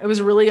phoner. It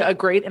was really a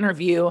great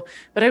interview,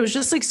 but I was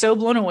just like so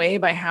blown away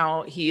by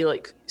how he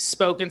like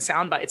spoke in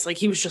sound bites. Like,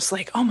 he was just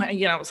like, oh my,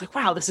 I was like,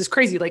 wow, this is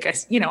crazy. Like, I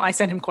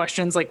sent him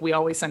questions, like we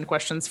always send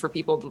questions for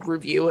people to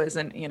review as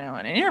an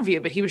interview,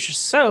 but he was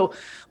just so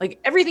like,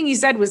 everything he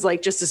said was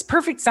like just this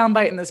perfect sound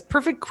bite and this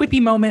perfect quippy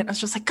moment. I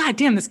was just like, God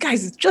damn, this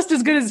guy's just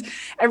as good as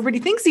everybody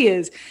thinks he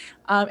is.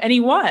 And he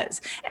was.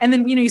 And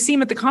then, you see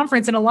him at the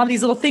conference, and a lot of these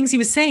little things he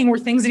was saying were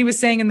things that he was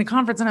saying in the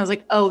conference. And I was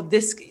like, oh,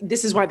 this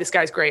is why this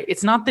guy's great.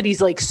 It's not that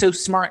he's like so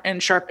smart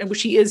and sharp, and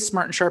which he is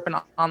smart and sharp and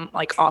on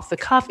like off the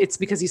cuff. It's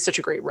because he's such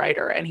a great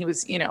writer. And he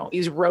was,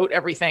 he's wrote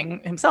everything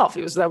himself.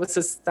 That was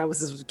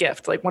his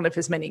gift, like one of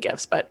his many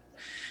gifts. But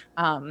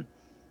I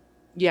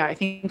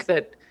think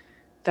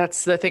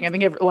that's the thing. I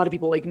think a lot of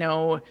people like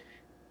know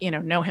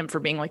him for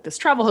being like this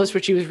travel host,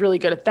 which he was really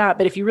good at that.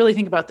 But if you really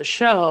think about the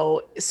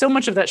show, so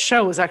much of that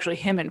show was actually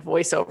him in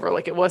voiceover.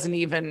 Like, it wasn't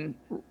even,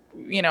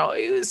 there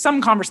was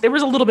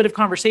a little bit of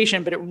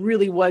conversation, but it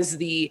really was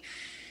the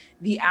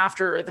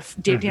after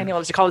Dave Daniel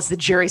loves to call this the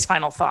Jerry's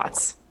final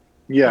thoughts.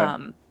 Yeah.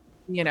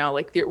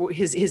 Like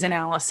his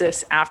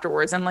analysis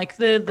afterwards. And like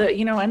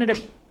ended up,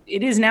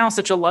 it is now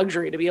such a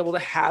luxury to be able to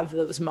have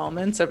those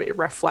moments of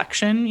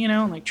reflection,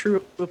 like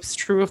true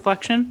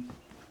reflection.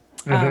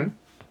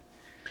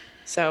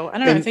 So I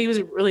don't know. I think he was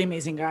a really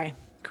amazing guy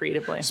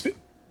creatively.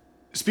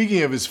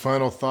 Speaking of his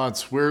final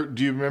thoughts, where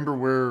do you remember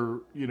where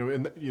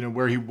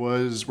where he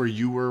was, where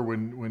you were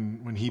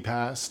when he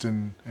passed,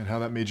 and how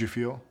that made you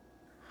feel?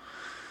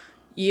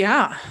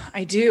 Yeah,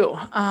 I do.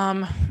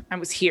 I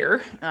was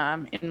here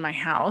in my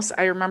house.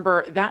 I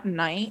remember that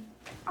night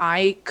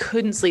I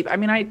couldn't sleep. I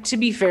mean, to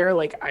be fair,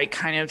 like, I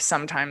kind of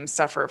sometimes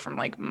suffer from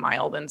like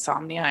mild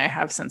insomnia. I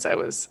have since I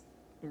was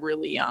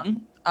really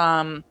young.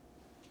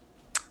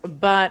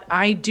 But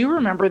I do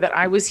remember that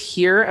I was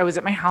here. I was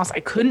at my house. I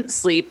couldn't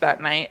sleep that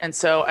night. And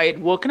so I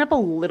had woken up a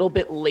little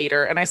bit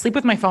later, and I sleep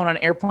with my phone on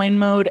airplane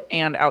mode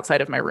and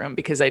outside of my room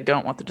because I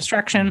don't want the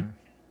distraction.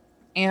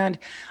 And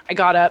I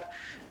got up,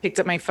 picked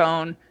up my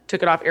phone,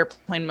 took it off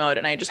airplane mode,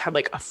 and I just had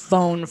like a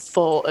phone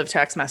full of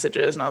text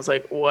messages. And I was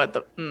like,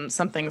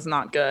 something's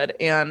not good.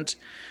 And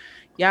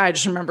yeah, I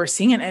just remember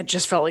seeing it. And it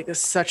just felt like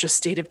such a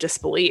state of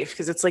disbelief,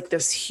 because it's like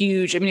this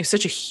huge, he's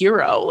such a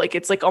hero. Like,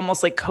 it's like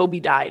almost like Kobe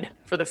died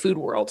for the food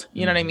world.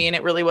 You know what I mean?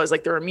 It really was.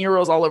 Like, there were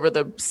murals all over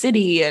the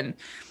city, and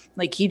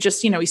like, he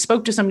just, he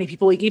spoke to so many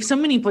people. He gave so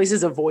many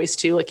places a voice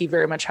too. Like, he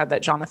very much had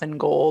that Jonathan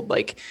Gold,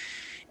 like,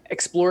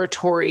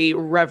 exploratory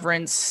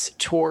reverence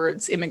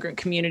towards immigrant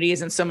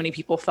communities, and so many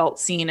people felt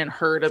seen and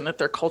heard, and that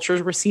their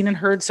cultures were seen and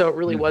heard. So it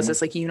really was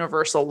this like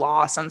universal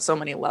loss on so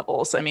many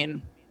levels. I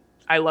mean,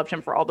 I loved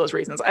him for all those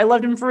reasons. I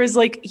loved him for his,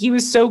 like, he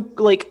was so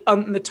like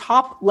on the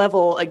top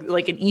level,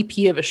 like an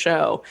EP of a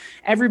show.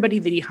 Everybody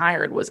that he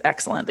hired was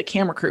excellent. The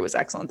camera crew was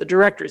excellent. The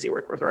directors he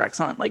worked with were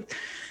excellent. Like,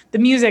 the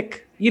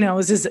music, it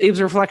was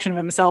a reflection of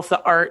himself.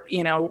 The art,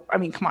 I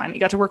mean, come on. He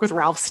got to work with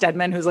Ralph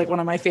Steadman, who's like one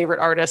of my favorite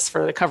artists,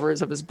 for the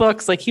covers of his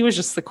books. Like, he was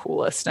just the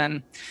coolest.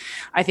 And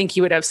I think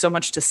he would have so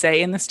much to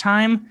say in this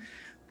time,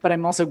 but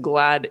I'm also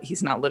glad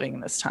he's not living in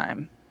this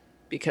time,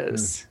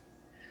 because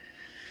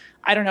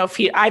I don't know if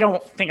I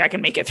don't think I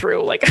can make it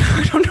through. Like,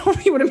 I don't know if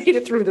he would have made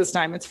it through this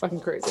time. It's fucking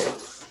crazy.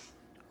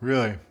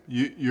 Really?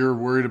 You're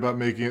worried about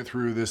making it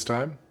through this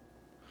time?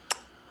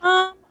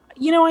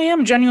 I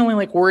am genuinely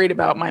like worried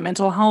about my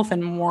mental health,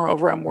 and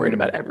moreover, I'm worried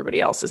about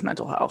everybody else's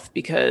mental health,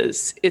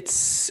 because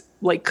it's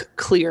like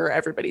clear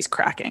everybody's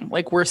cracking.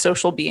 Like, we're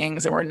social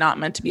beings and we're not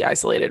meant to be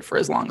isolated for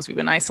as long as we've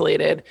been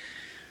isolated.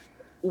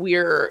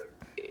 We're,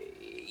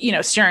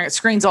 staring at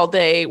screens all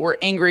day. We're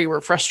angry.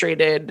 We're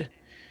frustrated.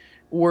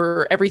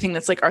 Everything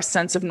that's like our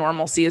sense of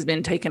normalcy has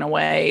been taken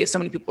away. So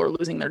many people are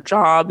losing their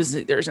jobs.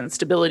 There's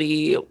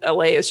instability.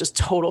 LA is just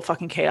total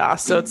fucking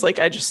chaos. So it's like,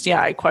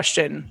 I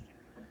question.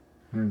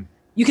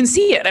 You can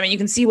see it. I mean, you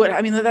can see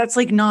that's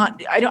like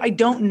not, I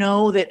don't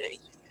know that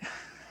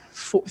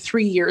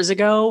 3 years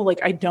ago, like,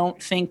 I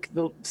don't think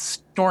the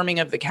storming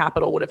of the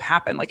Capitol would have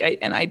happened. Like,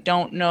 I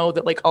don't know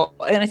that, like,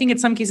 and I think in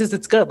some cases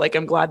it's good. Like,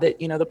 I'm glad that,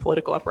 the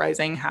political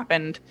uprising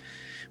happened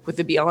with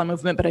the BLM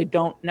movement, but I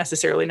don't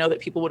necessarily know that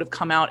people would have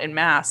come out en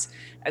masse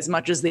as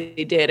much as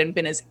they did and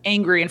been as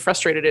angry and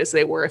frustrated as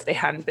they were if they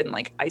hadn't been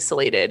like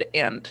isolated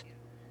and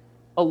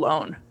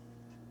alone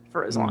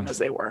for as long as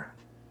they were.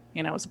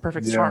 It's a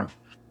perfect storm.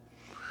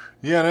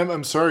 Yeah, and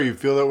I'm sorry you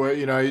feel that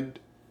way.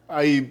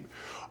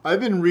 I've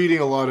been reading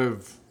a lot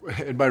of,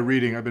 and by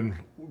reading, I've been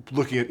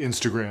looking at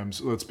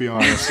Instagrams. Let's be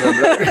honest.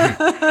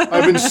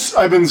 I've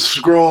been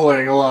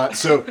scrolling a lot.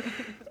 So,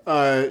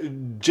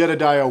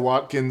 Jedediah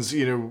Watkins,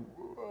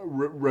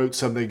 wrote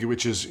something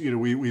which is,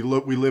 we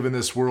live in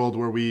this world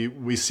where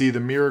we see the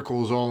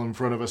miracles all in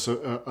front of us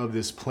of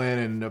this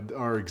planet and of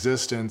our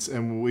existence,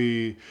 and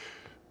we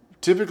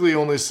typically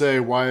only say,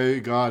 why,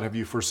 God, have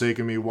you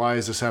forsaken me? Why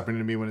is this happening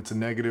to me, when it's a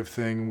negative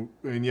thing?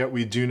 And yet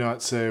we do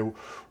not say,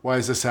 why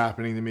is this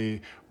happening to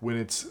me, when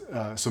it's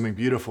something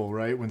beautiful,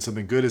 right? When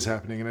something good is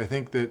happening. And I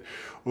think that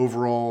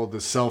overall the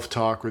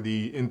self-talk or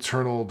the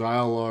internal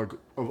dialogue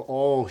of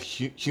all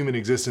human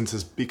existence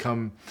has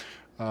become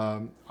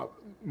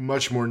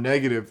much more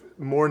negative,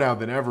 more now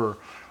than ever.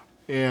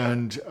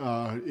 And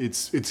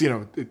it's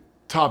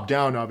top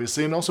down,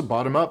 obviously, and also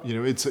bottom up.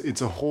 It's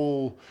a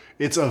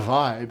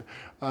vibe.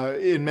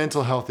 And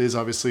mental health is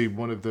obviously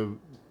one of the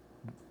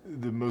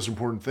most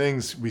important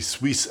things.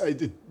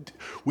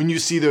 When you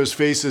see those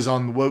faces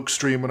on the woke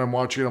stream when I'm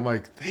watching it, I'm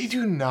like, they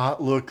do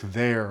not look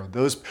there.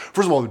 Those,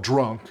 first of all, they're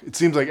drunk. It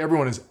seems like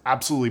everyone is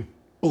absolutely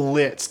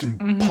blitzed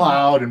and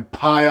plowed and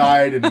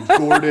pie-eyed and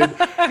gourded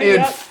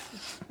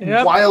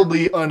and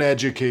wildly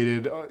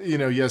uneducated.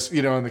 Yes,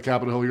 on the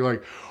Capitol Hill, you're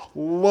like,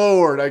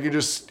 Lord, I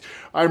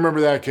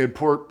remember that kid,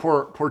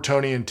 poor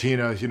Tony and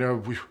Tina.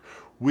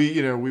 We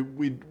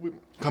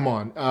come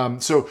on.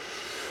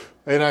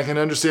 And I can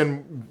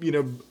understand,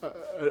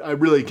 I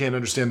really can't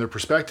understand their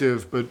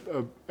perspective, but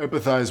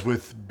empathize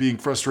with being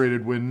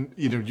frustrated when,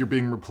 you're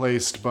being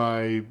replaced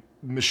by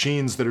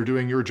machines that are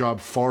doing your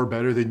job far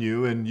better than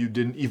you, and you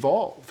didn't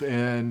evolve,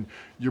 and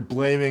you're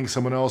blaming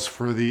someone else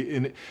for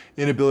the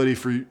inability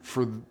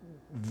for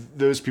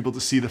those people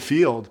to see the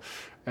field,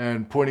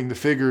 and pointing the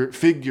finger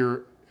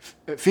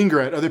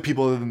at other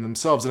people other than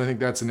themselves. And I think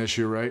that's an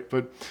issue, right?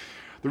 But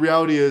the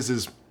reality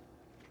is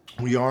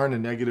we are in a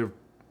negative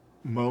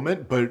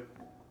moment, but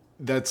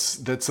that's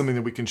something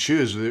that we can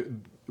choose.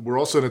 We're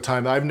also in a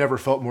time that I've never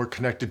felt more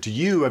connected to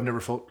you. I've never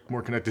felt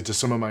more connected to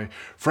some of my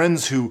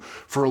friends who,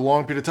 for a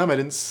long period of time, I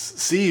didn't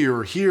see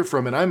or hear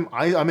from. And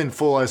I'm in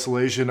full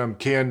isolation. I'm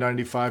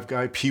KN95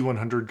 guy,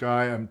 P100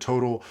 guy. I'm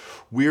total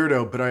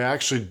weirdo. But I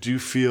actually do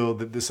feel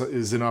that this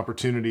is an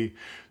opportunity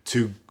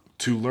to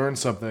learn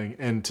something,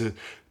 and to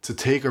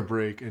take a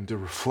break, and to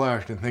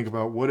reflect and think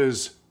about what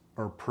is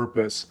our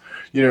purpose.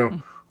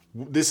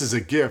 This is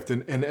a gift,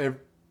 and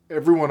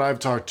everyone I've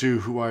talked to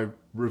who I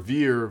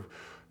revere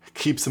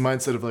keeps the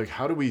mindset of like,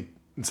 how do we,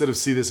 instead of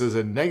see this as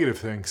a negative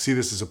thing, see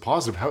this as a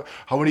positive?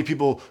 How many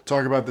people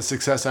talk about the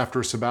success after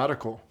a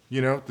sabbatical?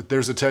 That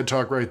there's a TED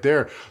Talk right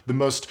there. The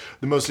most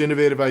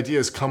innovative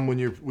ideas come when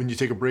you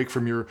take a break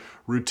from your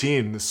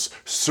routine, this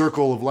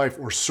circle of life,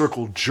 or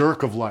circle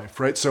jerk of life,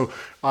 right? So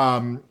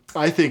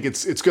I think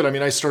it's good. I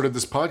mean, I started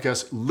this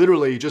podcast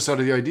literally just out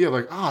of the idea of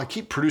like, I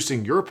keep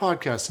producing your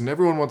podcast, and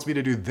everyone wants me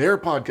to do their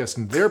podcast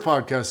and their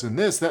podcast and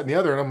this, that, and the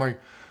other. And I'm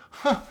like,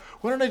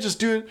 why don't I just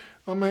do it?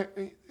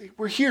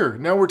 We're here.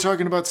 Now we're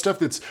talking about stuff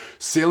that's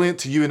salient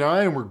to you and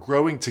I, and we're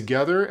growing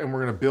together, and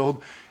we're going to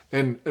build.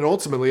 And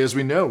ultimately, as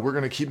we know, we're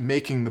going to keep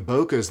making the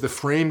bokehs. The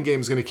frame game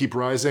is going to keep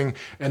rising,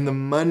 and the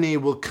money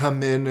will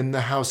come in, and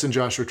the house in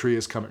Joshua Tree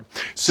is coming.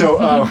 So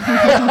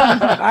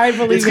I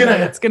believe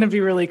it's going to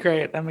be really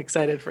great. I'm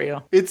excited for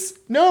you.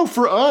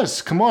 For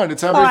us. Come on,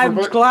 it's happening.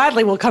 I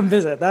gladly will come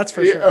visit. That's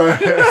for sure.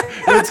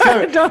 It's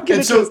coming. Don't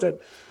get it twisted.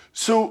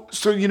 So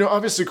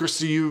obviously,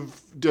 Krista,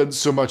 you've done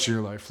so much in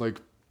your life.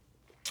 Like,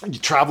 you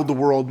traveled the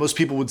world. Most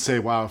people would say,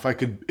 wow, if I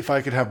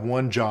could have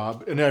one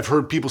job. And I've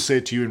heard people say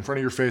it to you in front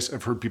of your face.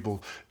 I've heard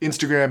people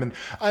Instagram, and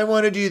I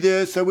want to do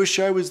this. I wish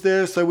I was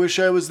this. I wish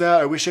I was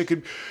that. I wish I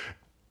could,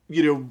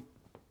 you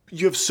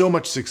have so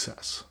much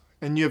success.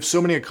 And you have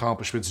so many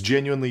accomplishments.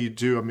 Genuinely, you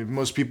do. I mean,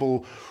 most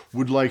people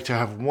would like to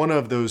have one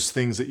of those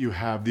things that you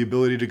have, the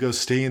ability to go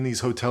stay in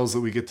these hotels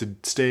that we get to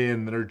stay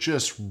in that are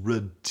just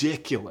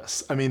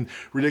ridiculous. I mean,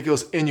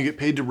 ridiculous. And you get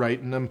paid to write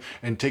in them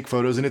and take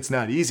photos. And it's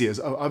not easy. As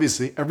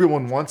obviously,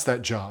 everyone wants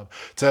that job,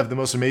 to have the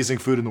most amazing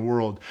food in the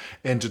world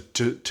and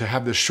to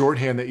have the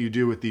shorthand that you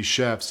do with these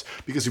chefs,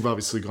 because you've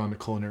obviously gone to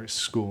culinary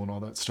school and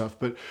all that stuff.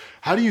 But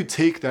how do you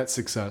take that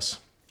success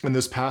and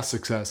this past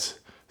success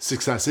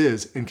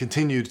is, and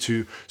continue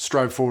to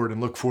strive forward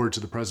and look forward to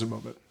the present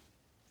moment?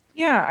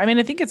 Yeah, I mean,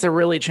 I think it's a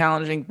really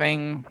challenging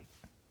thing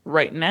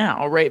right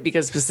now, right?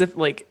 Because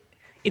specifically,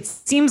 it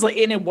seems like,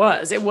 and it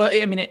was,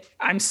 I mean,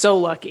 I'm so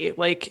lucky.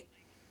 Like,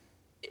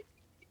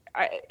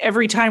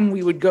 every time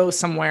we would go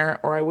somewhere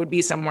or I would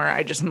be somewhere,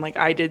 I'm like,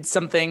 I did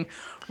something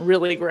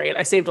really great.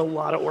 I saved a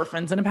lot of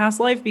orphans in a past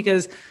life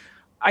because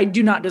I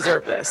do not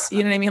deserve this.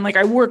 You know what I mean? Like,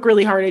 I work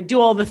really hard. I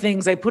do all the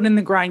things. I put in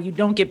the grind. You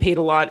don't get paid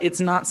a lot. It's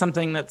not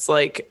something that's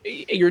like,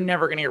 you're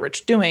never going to get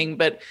rich doing.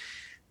 But,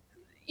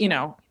 you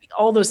know,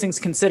 all those things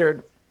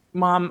considered,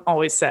 Mom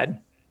always said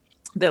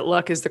that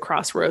luck is the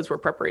crossroads where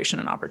preparation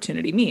and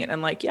opportunity meet.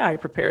 And like, yeah, I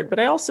prepared, but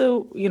I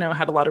also, you know,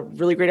 had a lot of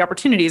really great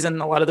opportunities. And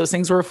a lot of those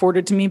things were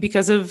afforded to me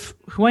because of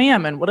who I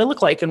am and what I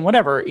look like and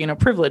whatever, you know,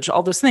 privilege,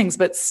 all those things.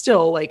 But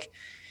still, like,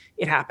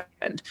 it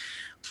happened.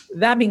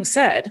 That being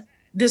said,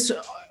 this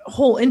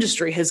whole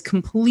industry has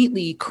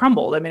completely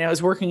crumbled. I mean, I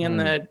was working in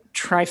the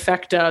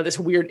trifecta, this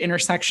weird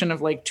intersection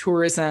of like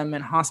tourism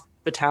and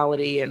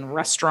hospitality and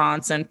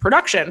restaurants and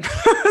production.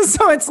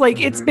 So it's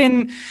like, it's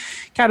been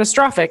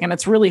catastrophic, and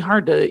it's really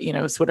hard to, you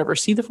know, it's whatever,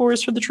 see the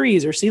forest for the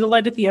trees or see the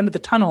light at the end of the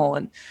tunnel,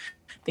 and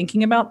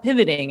thinking about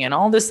pivoting and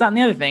all this, that, and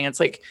the other thing. It's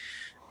like,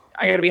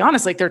 I gotta be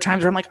honest, like, there are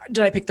times where I'm like,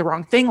 did I pick the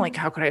wrong thing? Like,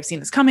 how could I have seen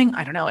this coming?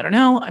 I don't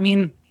know. I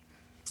mean,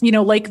 you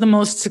know, like the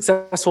most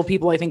successful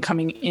people, I think,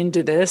 coming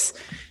into this,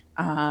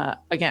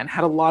 again,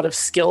 had a lot of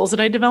skills that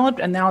I developed.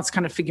 And now it's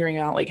kind of figuring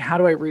out, like, how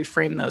do I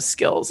reframe those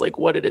skills? Like,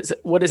 what is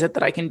it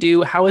that I can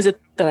do? How is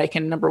it that I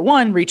can, number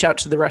one, reach out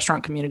to the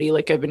restaurant community?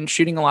 Like, I've been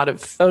shooting a lot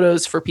of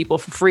photos for people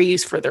for free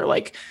for their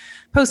like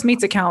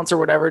Postmates accounts or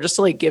whatever, just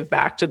to like give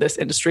back to this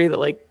industry that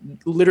like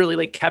literally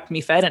like kept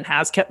me fed and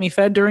has kept me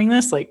fed during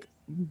this. Like,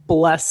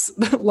 bless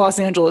Los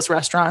Angeles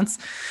restaurants.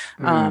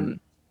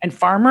 And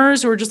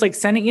farmers who are just like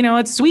sending, you know,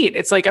 it's sweet.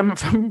 It's like, I'm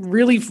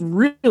really,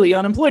 really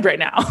unemployed right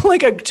now.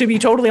 Like, to be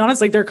totally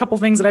honest, like, there are a couple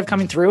things that I've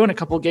coming through and a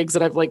couple gigs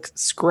that I've like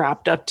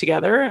scrapped up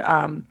together.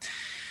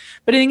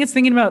 But I think it's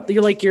thinking about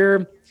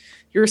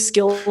your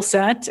skill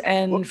set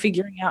and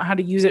figuring out how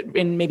to use it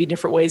in maybe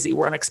different ways that you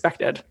were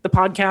unexpected. The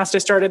podcast I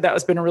started, that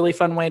has been a really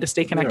fun way to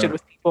stay connected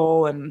with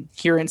people and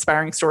hear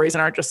inspiring stories,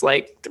 and aren't just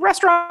like, the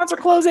restaurants are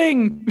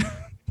closing.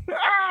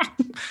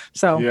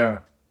 So, yeah.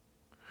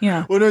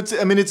 Yeah. Well, no, it's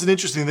an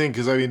interesting thing,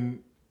 because I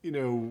mean, you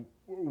know,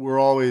 we're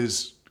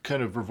always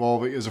kind of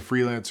revolving as a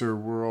freelancer.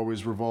 We're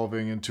always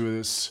revolving into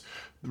this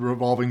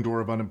revolving door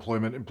of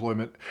employment.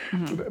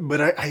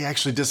 But I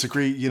actually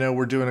disagree. You know,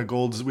 we have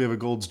a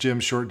Gold's Gym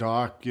short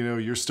doc. You know,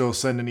 you're still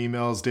sending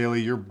emails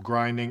daily. You're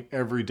grinding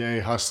every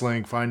day,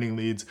 hustling, finding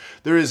leads.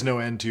 There is no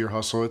end to your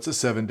hustle. It's a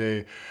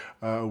 7-day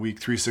a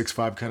week,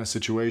 365 kind of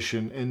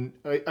situation. And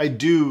I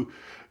do,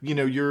 you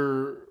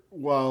know,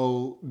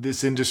 while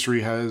this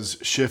industry has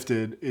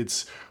shifted,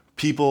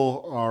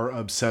 people are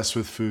obsessed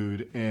with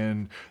food,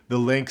 and the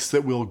lengths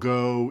that we'll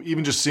go,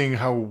 even just seeing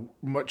how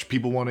much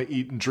people want to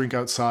eat and drink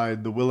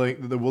outside, the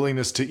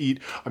willingness to eat.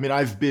 I mean,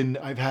 I've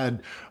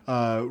had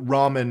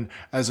ramen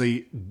as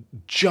a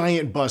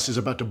giant bus is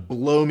about to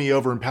blow me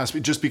over and pass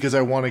me, just because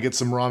I want to get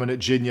some ramen at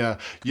Jinya,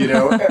 you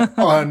know,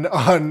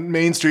 on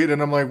Main Street.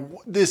 And I'm like,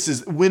 this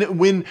is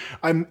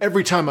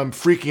every time I'm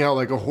freaking out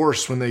like a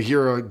horse when they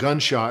hear a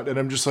gunshot, and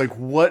I'm just like,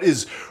 what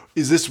is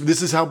this?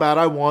 This is how bad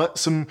I want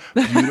some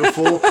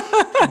beautiful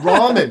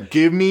ramen.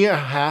 Give me a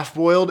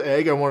half-boiled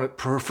egg. I want it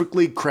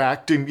perfectly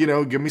cracked, and, you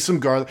know, give me some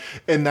garlic.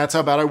 And that's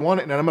how bad I want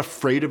it. And I'm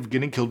afraid of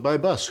getting killed by a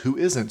bus. Who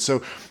isn't?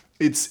 So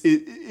it's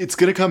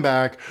going to come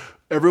back.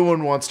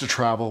 Everyone wants to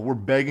travel. We're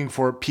begging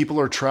for it. People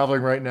are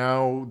traveling right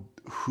now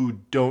who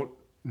don't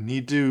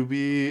need to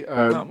be.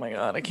 Oh my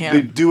God, I can't.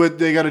 They do what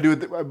they got to do.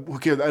 Who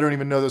cares? I don't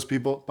even know those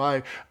people.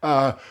 Bye.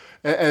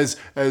 As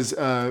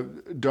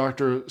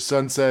Dr.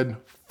 Sun said,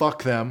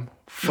 fuck them.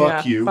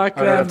 Fuck you. Fuck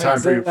I don't have time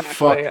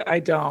for you. I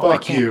don't.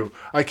 Fuck you.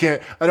 I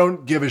can't. I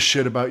don't give a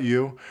shit about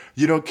you.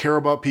 You don't care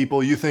about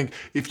people. You think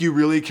if you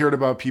really cared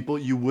about people,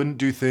 you wouldn't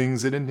do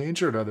things that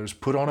endangered others.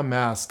 Put on a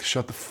mask.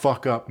 Shut the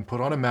fuck up and put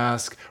on a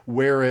mask.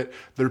 Wear it.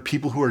 There are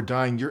people who are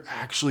dying. You're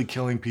actually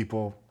killing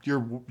people.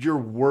 You're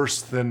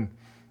worse than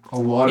a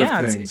lot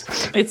of things.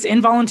 It's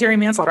involuntary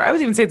manslaughter. I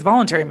would even say it's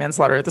voluntary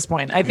manslaughter at this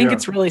point. I think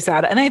it's really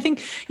sad. And I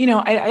think, you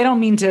know, I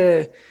don't mean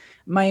to,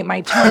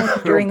 my tone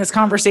during this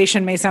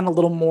conversation may sound a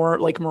little more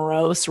like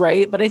morose,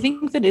 right? But I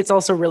think that it's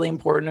also really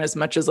important, as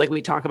much as like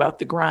we talk about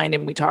the grind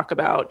and we talk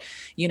about,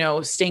 you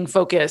know, staying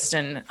focused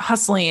and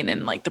hustling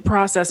and like the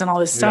process and all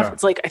this stuff. Yeah.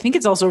 It's like, I think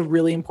it's also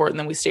really important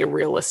that we stay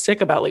realistic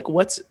about like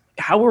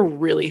how we're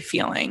really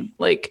feeling.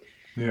 Like,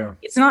 Yeah.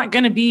 It's not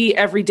going to be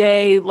every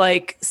day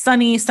like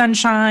sunny,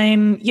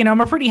 sunshine. You know,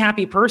 I'm a pretty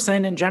happy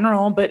person in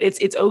general, but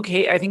it's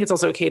okay. I think it's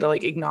also okay to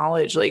like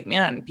acknowledge like,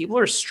 man, people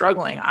are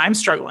struggling. I'm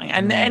struggling.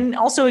 And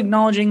also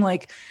acknowledging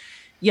like,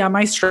 yeah,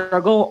 my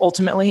struggle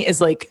ultimately is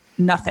like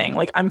nothing.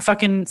 Like I'm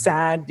fucking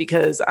sad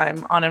because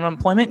I'm on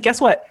unemployment. Guess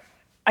what?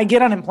 I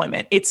get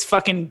unemployment. It's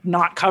fucking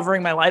not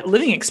covering my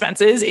living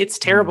expenses. It's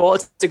terrible.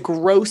 It's a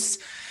gross,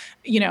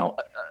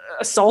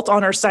 assault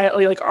on our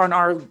society, like on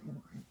our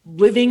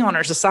living, on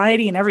our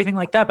society and everything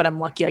like that. But I'm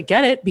lucky I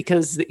get it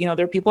because, there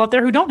are people out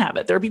there who don't have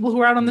it. There are people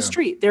who are out on the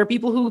street. There are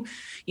people who,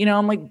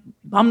 I'm like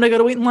bummed I got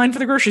to wait in line for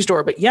the grocery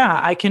store. But yeah,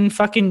 I can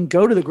fucking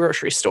go to the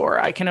grocery store.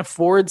 I can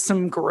afford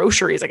some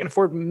groceries. I can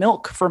afford oat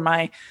milk for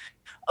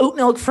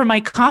my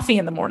coffee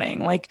in the morning.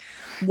 Like,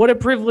 what a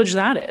privilege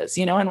that is,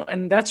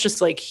 and that's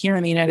just like here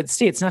in the United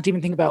States, not to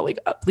even think about like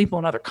people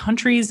in other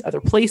countries, other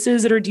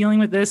places that are dealing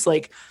with this.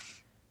 Like,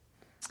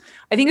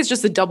 I think it's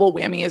just a double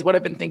whammy is what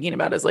I've been thinking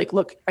about is like,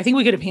 look, I think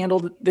we could have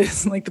handled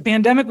this, like the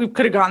pandemic, we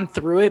could have gotten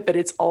through it, but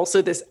it's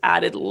also this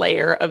added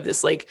layer of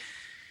this, like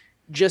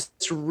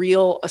just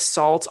real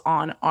assault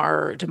on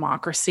our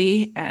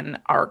democracy and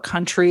our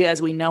country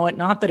as we know it.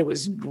 Not that it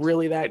was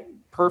really that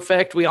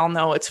perfect. We all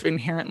know it's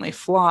inherently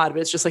flawed, but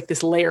it's just like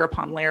this layer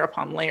upon layer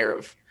upon layer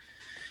of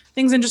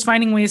things and just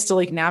finding ways to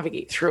like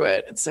navigate through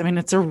it. It's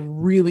a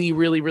really,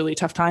 really, really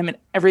tough time and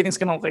everything's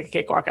going to look like a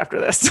cakewalk after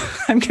this.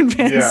 I'm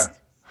convinced. Yeah.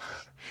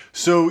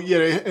 So, yeah,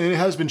 it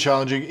has been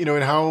challenging,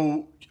 and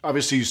how,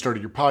 obviously you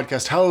started your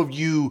podcast. How have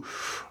you,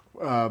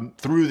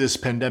 through this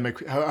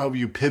pandemic, how have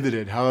you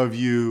pivoted? How have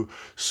you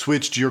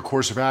switched your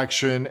course of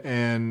action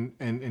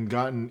and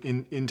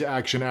gotten into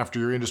action after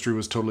your industry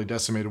was totally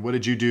decimated? What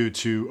did you do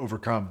to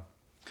overcome?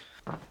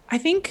 I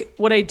think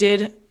what I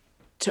did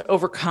to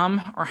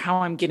overcome or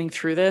how I'm getting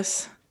through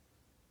this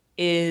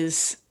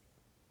is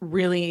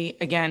really,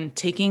 again,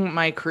 taking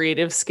my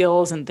creative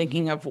skills and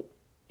thinking of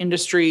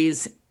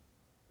industries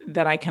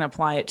that I can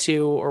apply it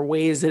to or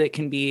ways that it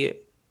can be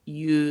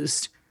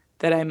used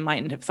that I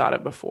mightn't have thought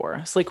of before.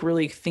 It's like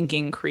really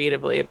thinking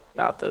creatively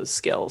about those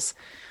skills.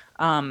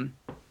 The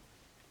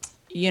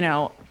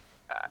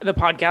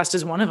podcast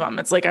is one of them.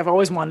 It's like, I've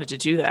always wanted to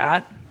do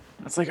that.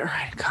 It's like, all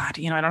right, God,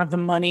 I don't have the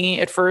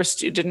money at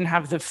first. You didn't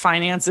have the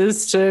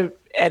finances to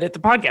edit the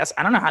podcast.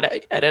 I don't know how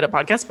to edit a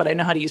podcast, but I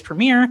know how to use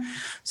Premiere.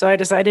 So I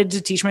decided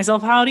to teach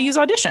myself how to use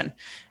Audition.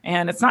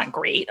 And it's not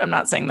great. I'm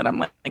not saying that I'm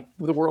like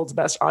the world's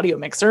best audio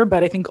mixer,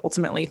 but I think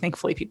ultimately,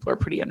 thankfully, people are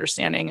pretty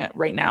understanding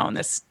right now in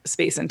this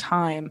space and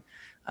time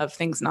of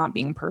things not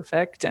being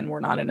perfect. And we're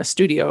not in a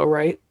studio,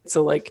 right?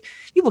 So like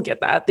people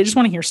get that. They just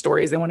want to hear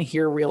stories. They want to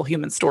hear real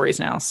human stories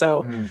now.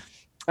 So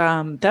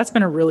that's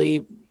been a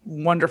really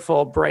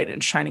wonderful, bright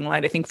and shining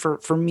light, I think,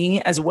 for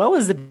me, as well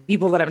as the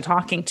people that I'm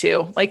talking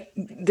to. Like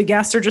the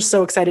guests are just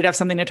so excited to have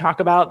something to talk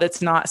about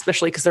that's not,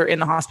 especially because they're in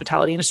the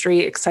hospitality industry,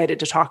 excited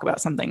to talk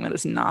about something that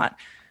is not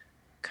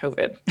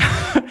COVID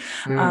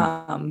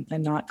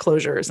and not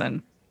closures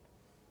and,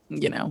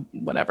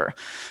 whatever.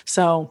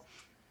 So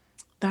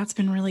that's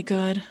been really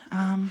good.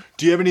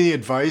 Do you have any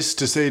advice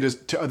to say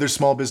to other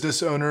small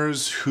business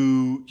owners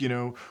who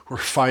are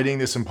fighting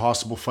this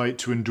impossible fight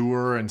to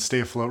endure and stay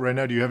afloat right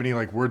now? Do you have any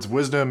like words of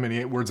wisdom,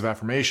 any words of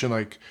affirmation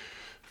like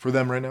for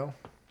them right now?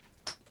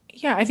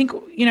 Yeah, I think,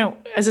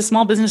 as a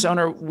small business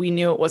owner, we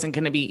knew it wasn't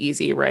going to be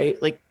easy,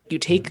 right? Like you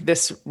take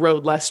this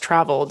road less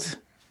traveled,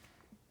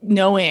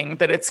 knowing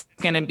that it's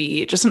going to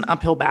be just an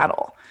uphill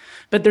battle,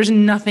 but there's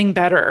nothing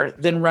better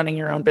than running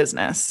your own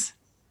business.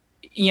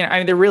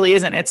 There really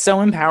isn't. It's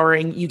so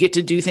empowering. You get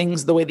to do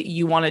things the way that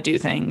you want to do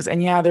things.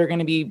 And yeah, there are going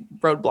to be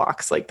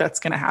roadblocks. Like that's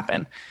going to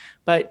happen,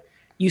 but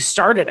you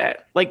started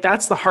it. Like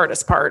that's the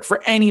hardest part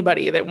for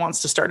anybody that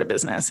wants to start a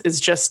business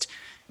is just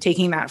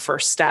taking that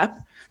first step.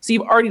 So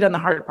you've already done the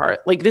hard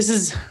part. Like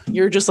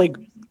you're just like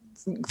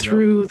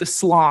through the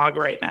slog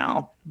right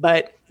now,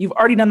 but you've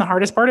already done the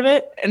hardest part of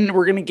it. And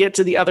we're going to get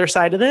to the other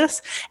side of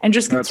this and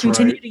just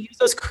continue to use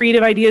those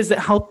creative ideas that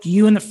helped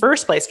you in the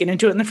first place, get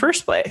into it in the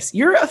first place.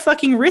 You're a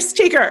fucking risk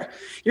taker.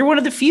 You're one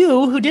of the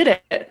few who did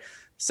it.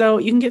 So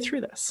you can get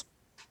through this.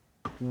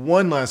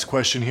 One last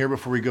question here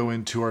before we go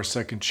into our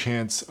second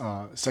chance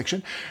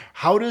section.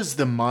 How does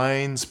the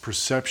mind's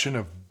perception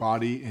of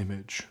body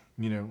image,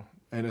 and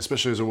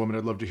especially as a woman,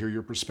 I'd love to hear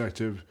your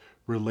perspective,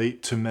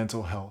 relate to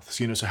mental health?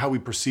 So how we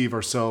perceive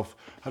ourselves,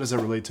 how does that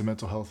relate to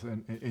mental health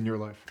in your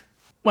life?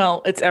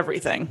 Well, it's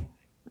everything.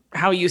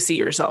 How you see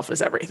yourself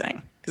is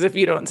everything. Because if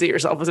you don't see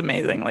yourself as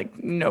amazing,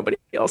 like nobody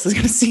else is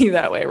going to see you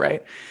that way,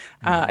 right?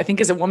 I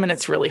think as a woman,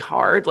 it's really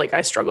hard. Like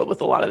I struggled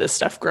with a lot of this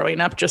stuff growing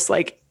up, just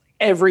like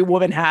every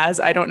woman has.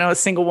 I don't know a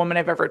single woman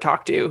I've ever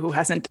talked to who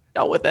hasn't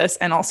dealt with this.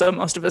 And also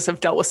most of us have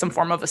dealt with some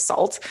form of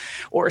assault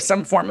or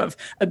some form of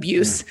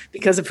abuse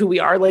because of who we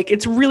are. Like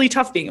it's really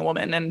tough being a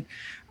woman.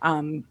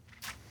 And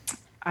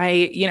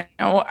I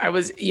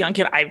was a young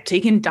kid. I've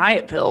taken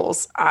diet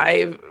pills.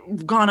 I've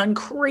gone on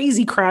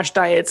crazy crash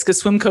diets because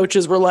swim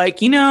coaches were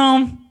like, you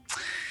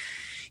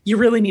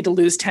really need to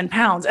lose 10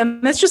 pounds.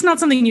 And that's just not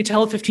something you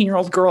tell a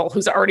 15-year-old girl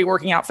who's already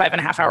working out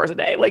 5.5 hours a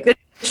day. Like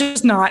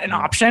just not an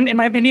option, in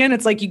my opinion.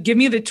 It's like, you give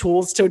me the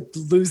tools to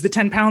lose the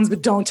 10 pounds,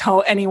 but don't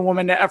tell any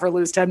woman to ever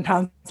lose 10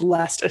 pounds,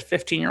 lest a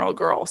 15-year-old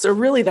girl. So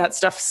really that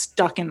stuff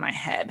stuck in my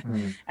head.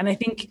 And I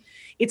think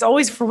it's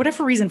always, for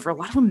whatever reason, for a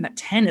lot of women, that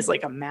 10 is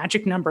like a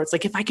magic number. It's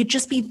like, if I could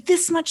just be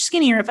this much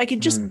skinnier, if I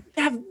could just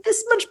have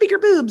this much bigger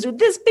boobs or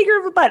this bigger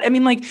of a butt. I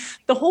mean, like,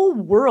 the whole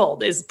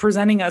world is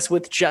presenting us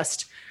with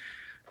just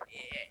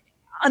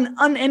an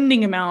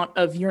unending amount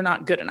of you're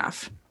not good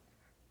enough.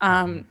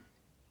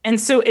 And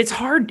so it's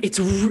hard. It's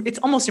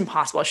almost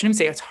impossible. I shouldn't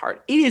say it's hard.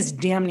 It is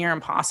damn near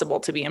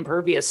impossible to be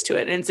impervious to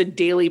it. And it's a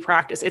daily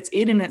practice. It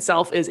in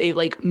itself is a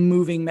like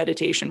moving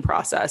meditation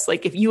process.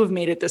 Like, if you have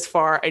made it this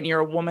far and you're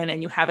a woman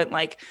and you haven't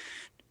like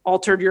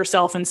altered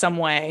yourself in some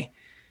way,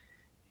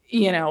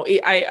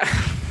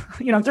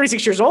 I'm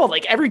 36 years old.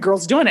 Like, every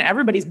girl's doing it.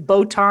 Everybody's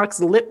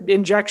Botox, lip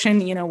injection,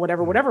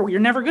 whatever.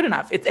 You're never good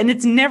enough.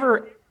 It's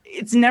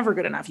never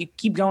good enough. You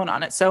keep going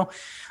on it. So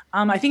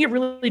I think it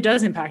really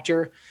does impact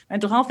your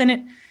mental health. And it,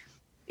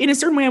 in a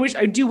certain way,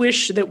 I do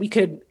wish that we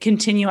could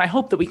continue. I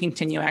hope that we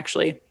continue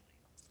actually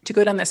to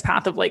go down this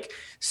path of like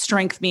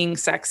strength being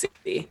sexy,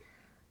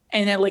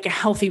 and like a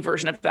healthy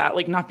version of that,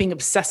 like not being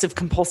obsessive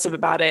compulsive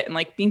about it, and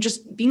like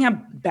being a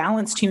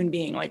balanced human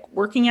being, like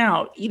working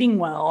out, eating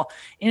well,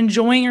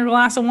 enjoying your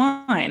glass of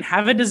wine,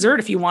 have a dessert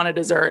if you want a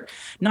dessert,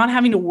 not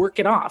having to work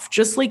it off,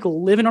 just like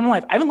live a normal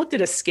life. I haven't looked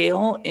at a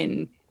scale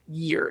in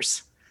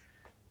years.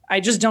 I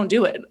just don't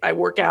do it. I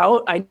work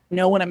out. I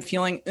know when I'm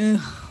feeling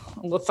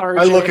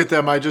lethargic. I look at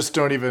them. I just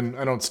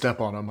don't step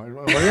on them. I'm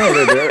like,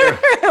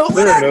 oh,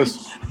 there it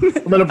is.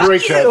 I'm going to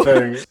break that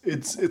thing.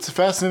 It's a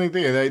fascinating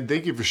thing. And I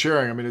thank you for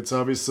sharing. I mean, it's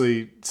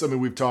obviously something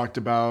we've talked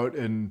about,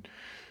 and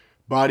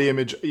body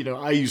image,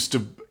 I used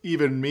to,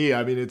 even me,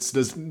 I mean, it's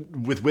this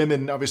with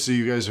women, obviously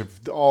you guys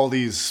have all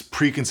these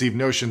preconceived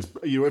notions.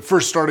 It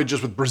first started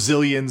just with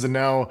Brazilians, and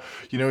now,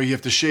 you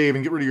have to shave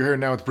and get rid of your hair.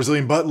 Now it's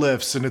Brazilian butt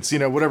lifts, and it's,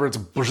 it's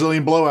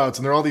Brazilian blowouts,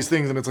 and there are all these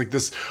things. And it's like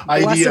this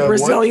idea. The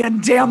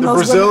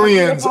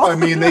Brazilians, I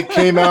mean, they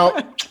came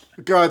out,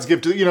 God's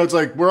gift to, it's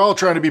like, we're all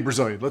trying to be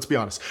Brazilian. Let's be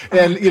honest.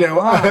 And,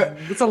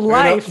 it's a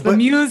life, the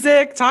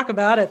music, talk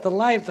about it, the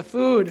life, the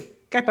food,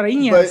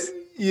 caipirinhas.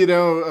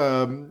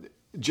 But,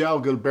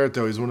 João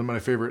Gilberto is one of my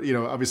favorite,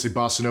 obviously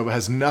Bossa Nova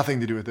has nothing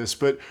to do with this,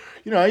 but,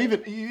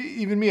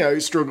 I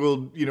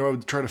struggled, I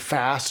would try to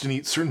fast and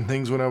eat certain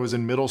things when I was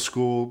in middle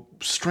school,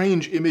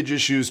 strange image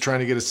issues,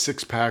 trying to get a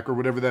 6-pack or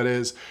whatever that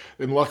is.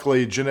 And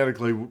luckily,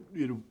 genetically,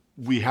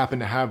 we happen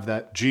to have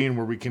that gene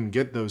where we can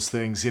get those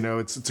things,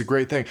 it's a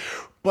great thing.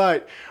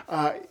 But,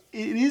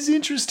 it is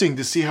interesting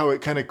to see how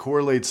it kind of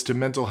correlates to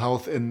mental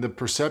health and the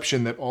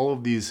perception that all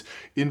of these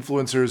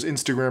influencers,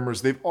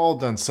 Instagrammers, they've all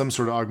done some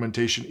sort of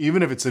augmentation,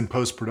 even if it's in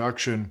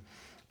post-production.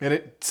 And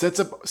it sets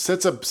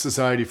up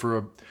society for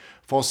a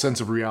false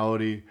sense of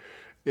reality.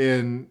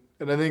 And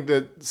I think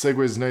that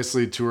segues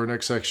nicely to our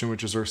next section,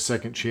 which is our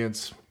second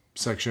chance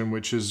section,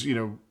 which is,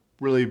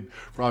 really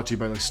brought to you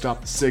by like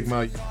Stop the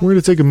Stigma. We're going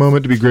to take a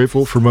moment to be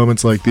grateful for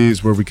moments like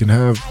these where we can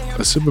have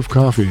a sip of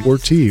coffee or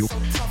tea.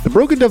 The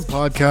Broken Dove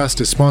podcast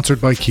is sponsored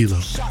by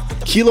Kilo.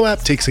 Kilo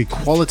app takes a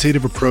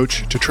qualitative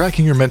approach to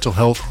tracking your mental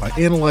health by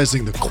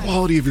analyzing the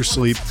quality of your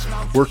sleep,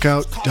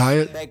 workout,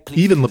 diet,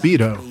 even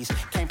libido.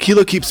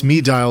 Kilo keeps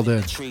me dialed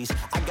in.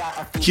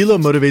 Kilo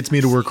motivates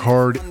me to work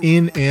hard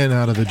in and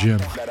out of the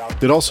gym.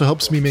 It also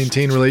helps me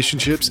maintain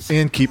relationships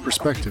and keep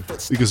perspective,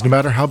 because no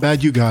matter how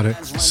bad you got it,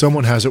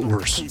 someone has it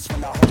worse.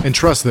 And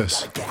trust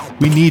this,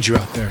 we need you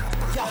out there.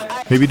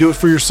 Maybe do it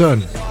for your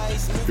son,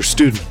 your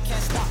student.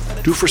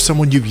 Do it for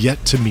someone you've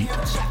yet to meet,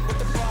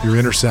 your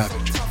inner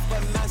savage.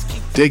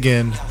 Dig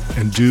in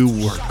and do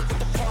work.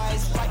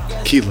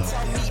 Kilo,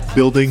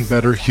 building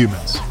better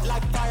humans.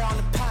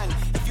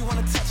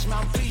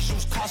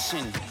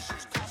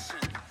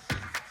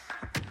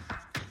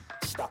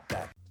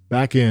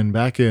 Back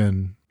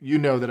in. You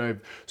know that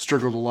I've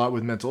struggled a lot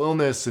with mental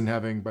illness and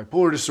having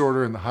bipolar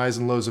disorder and the highs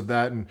and lows of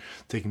that, and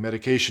taking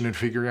medication and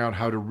figuring out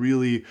how to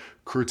really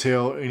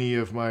curtail any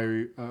of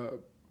my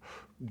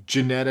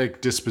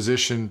genetic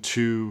disposition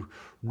to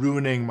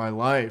ruining my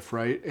life,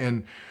 right?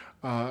 And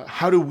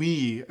how do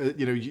we,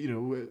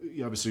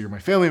 obviously you're my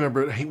family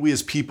member, we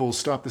as people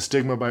stop the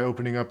stigma by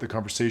opening up the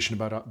conversation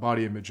about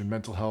body image and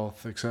mental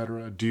health, et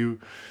cetera? Do you,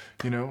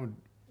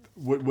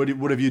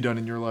 what have you done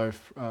in your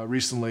life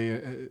recently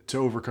to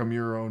overcome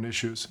your own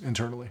issues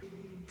internally?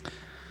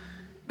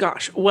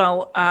 Gosh,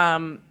 well,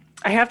 I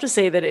have to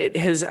say that it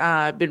has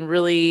been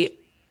really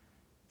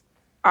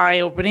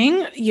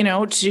eye-opening,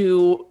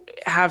 to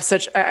have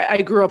such.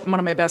 I grew up. One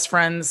of my best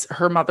friends,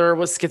 her mother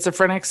was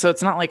schizophrenic, so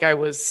it's not like I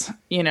was,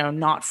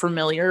 not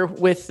familiar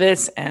with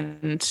this.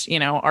 And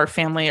our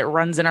family, it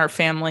runs in our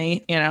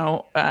family.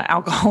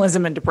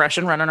 Alcoholism and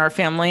depression run in our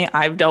family.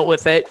 I've dealt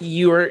with it.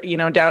 You are,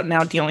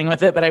 now dealing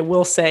with it. But I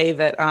will say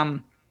that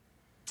I'm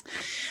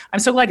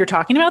so glad you're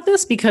talking about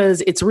this,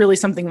 because it's really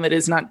something that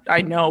is not,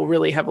 I know,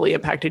 really heavily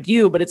impacted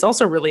you, but it's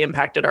also really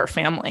impacted our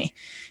family.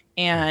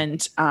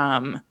 And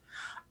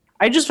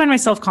I just find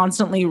myself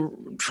constantly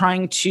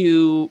trying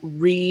to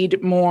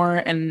read more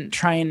and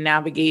try and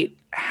navigate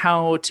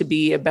how to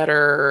be a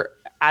better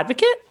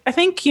advocate. I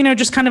think,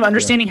 just kind of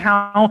understanding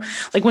how,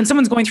 like when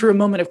someone's going through a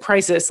moment of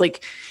crisis,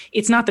 like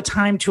it's not the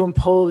time to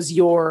impose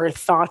your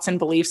thoughts and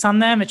beliefs on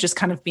them. It's just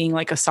kind of being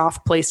like a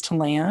soft place to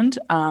land.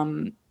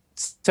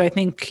 So I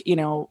think,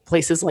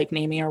 places like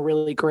NAMI are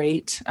really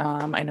great.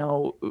 I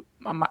know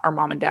our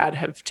mom and dad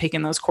have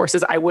taken those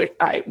courses. I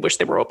wish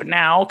they were open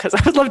now because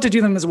I would love to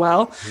do them as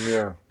well.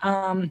 Yeah.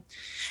 And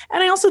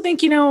I also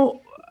think,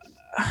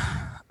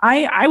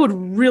 I would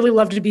really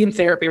love to be in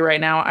therapy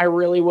right now. I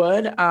really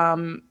would.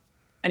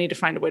 I need to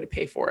find a way to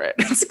pay for it.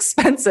 It's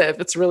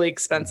expensive. It's really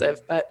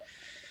expensive, but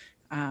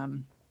I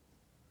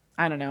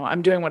don't know.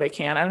 I'm doing what I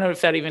can. I don't know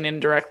if that even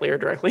indirectly or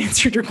directly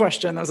answered your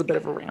question. That was a bit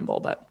of a ramble,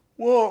 but.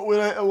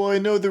 Well, I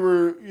know there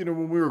were,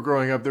 when we were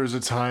growing up, there was a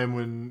time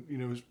when,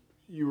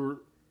 you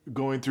were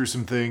going through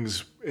some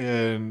things,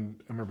 and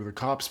I remember the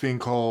cops being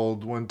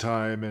called one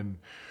time. And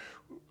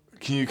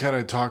can you kind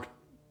of talk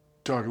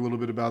a little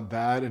bit about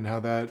that and how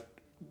that,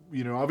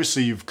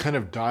 obviously you've kind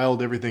of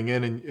dialed everything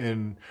in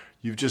and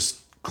you've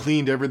just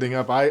cleaned everything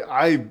up.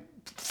 I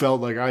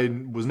felt like I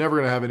was never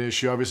going to have an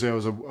issue. Obviously I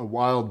was a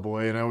wild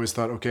boy, and I always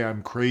thought, okay,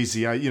 I'm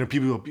crazy.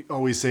 People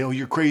always say, oh,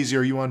 you're crazy.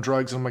 Are you on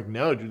drugs? I'm like,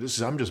 no,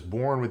 dude, I'm just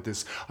born with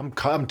this. I'm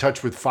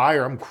touched with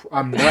fire.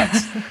 I'm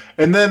nuts.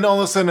 And then all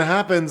of a sudden it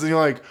happens, and you're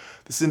like,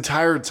 this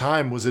entire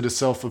time, was it a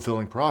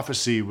self-fulfilling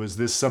prophecy? Was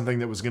this something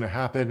that was going to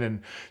happen?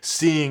 And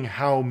seeing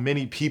how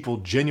many people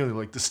genuinely,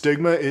 like the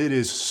stigma, it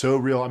is so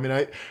real. I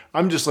mean,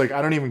 I'm just like,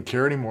 I don't even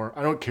care anymore.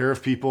 I don't care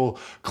if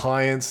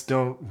clients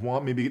don't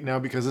want me now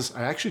because this.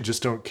 I actually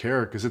just don't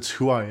care because it's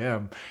who I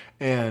am.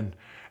 And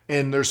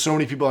there's so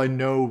many people I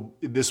know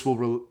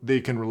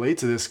they can relate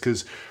to this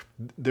because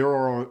there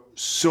are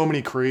so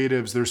many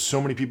creatives. There's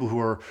so many people who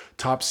are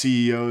top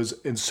CEOs,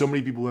 and so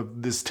many people who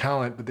have this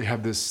talent, but they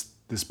have this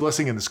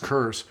blessing and this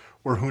curse,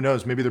 or who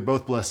knows, maybe they're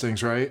both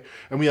blessings, right?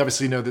 And we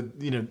obviously know that,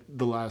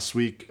 the last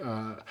week,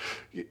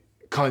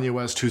 Kanye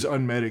West, who's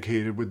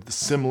unmedicated with the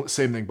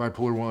same thing,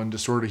 bipolar 1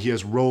 disorder, he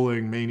has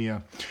rolling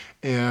mania,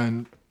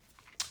 and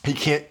he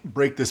can't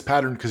break this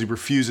pattern because he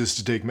refuses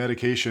to take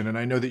medication. And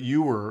I know that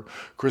you were,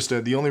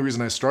 Krista, the only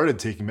reason I started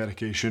taking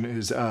medication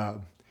is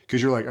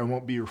because you're like, I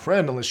won't be your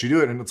friend unless you do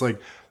it. And it's like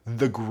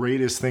the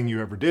greatest thing you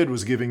ever did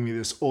was giving me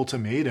this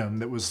ultimatum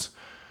that was,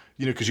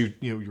 because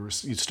you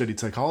studied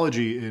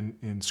psychology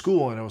in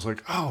school, and I was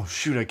like, oh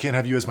shoot, I can't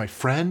have you as my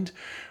friend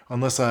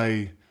unless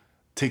I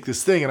take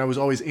this thing. And I was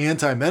always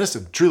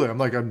anti-medicine. Truly, I'm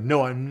like,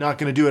 no, I'm not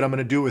going to do it. I'm going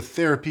to do it with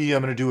therapy.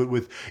 I'm going to do it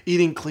with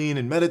eating clean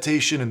and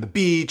meditation and the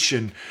beach,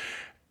 and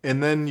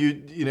then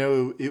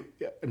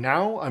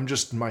now I'm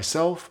just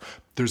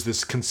myself. There's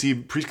this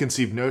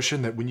preconceived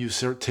notion that when you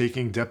start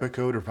taking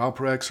Depakote or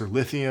Valprex or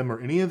lithium or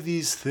any of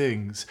these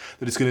things,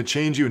 that it's going to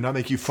change you and not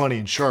make you funny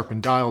and sharp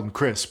and dialed and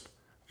crisp.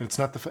 And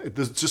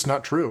it's just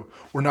not true.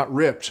 We're not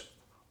ripped.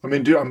 I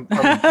mean, dude,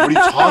 what are you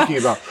talking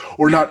about?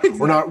 We're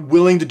not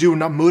willing to do. We're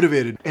not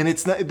motivated. And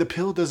it's not. The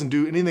pill doesn't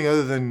do anything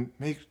other than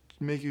make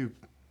you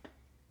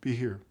be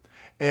here.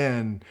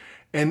 And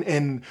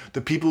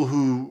the people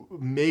who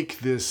make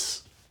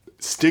this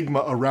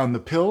stigma around the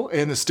pill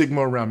and the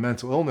stigma around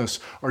mental illness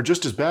are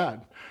just as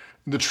bad.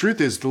 The truth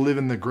is, to live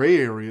in the gray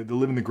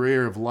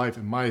area of life,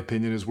 in my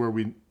opinion, is where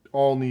we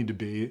all need to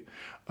be.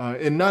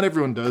 And not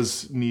everyone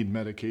does need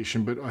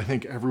medication, but I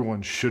think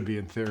everyone should be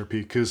in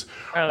therapy because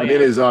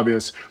it is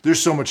obvious. There's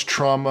so much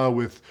trauma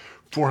with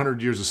 400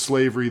 years of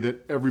slavery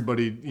that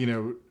everybody,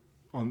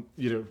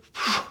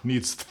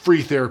 needs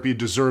free therapy,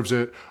 deserves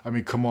it. I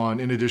mean, come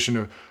on. In addition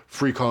to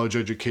free college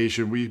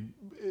education,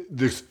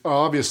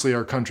 obviously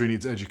our country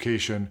needs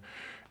education,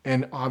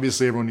 and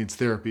obviously everyone needs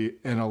therapy,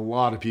 and a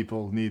lot of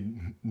people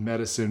need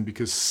medicine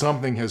because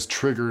something has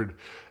triggered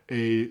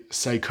a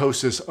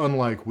psychosis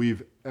unlike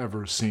we've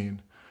ever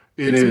seen.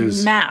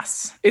 It's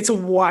mass. It's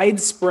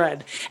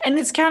widespread, and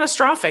it's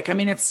catastrophic. I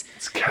mean, it's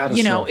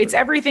catastrophic. It's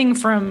everything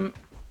from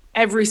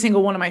every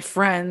single one of my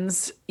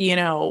friends,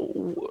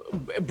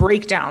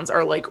 breakdowns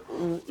are like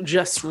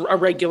just a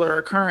regular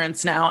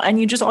occurrence now.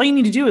 And all you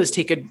need to do is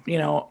take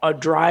a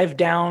drive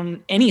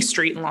down any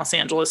street in Los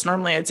Angeles.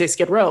 Normally I'd say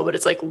Skid Row, but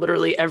it's like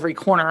literally every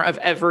corner of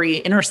every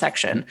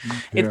intersection.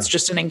 Yeah. It's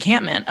just an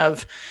encampment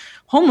of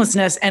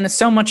homelessness. And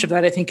so much of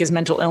that, I think, is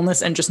mental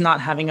illness and just not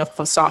having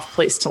a soft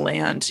place to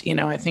land.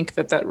 I think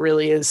that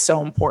really is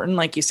so important.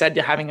 Like you said,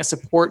 to having a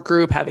support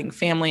group, having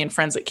family and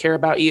friends that care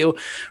about you,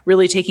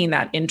 really taking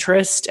that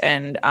interest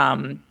and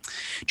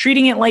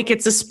treating it like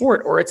it's a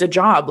sport or it's a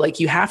job. Like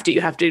you have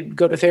to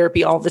go to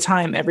therapy all the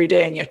time, every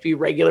day, and you have to be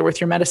regular with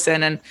your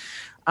medicine. And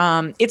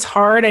it's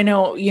hard. I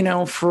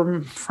know,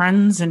 from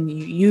friends and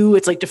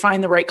it's like to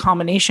find the right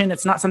combination.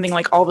 It's not something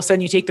like all of a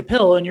sudden you take the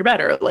pill and you're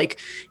better. Like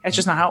that's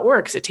just not how it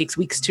works. It takes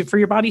weeks for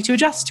your body to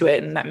adjust to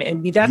it. And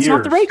that's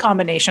not the right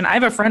combination. I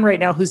have a friend right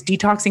now who's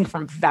detoxing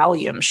from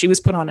Valium. She was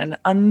put on an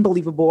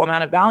unbelievable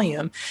amount of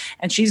Valium,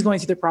 and she's going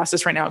through the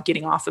process right now of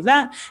getting off of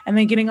that and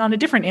then getting on a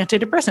different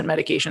antidepressant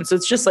medication. So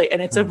it's just like,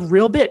 and it's a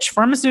real bitch.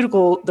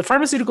 The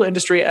pharmaceutical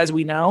industry, as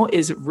we know,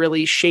 is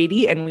really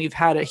shady, and we've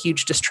had a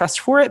huge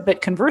distrust for it.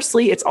 But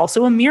conversely, story. It's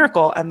also a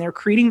miracle. And they're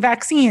creating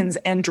vaccines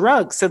and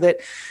drugs so that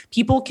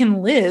people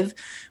can live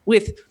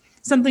with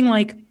something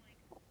like,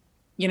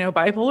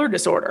 bipolar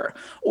disorder,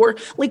 or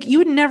like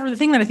the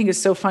thing that I think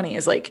is so funny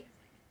is like,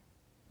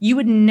 you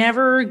would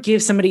never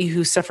give somebody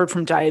who suffered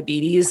from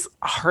diabetes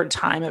a hard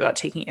time about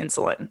taking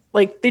insulin.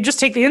 Like, they just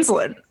take the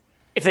insulin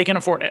if they can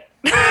afford it.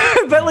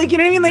 But like, you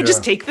know what I mean? Like,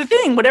 just take the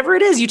thing, whatever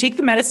it is, you take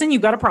the medicine,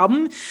 you've got a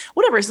problem,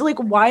 whatever. So like,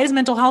 why is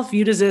mental health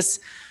viewed as this,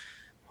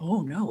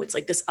 oh no, it's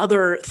like this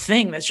other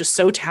thing that's just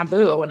so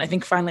taboo. And I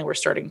think finally we're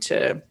starting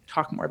to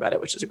talk more about it,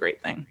 which is a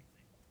great thing.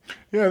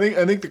 Yeah,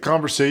 I think the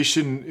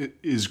conversation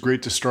is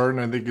great to start,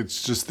 and I think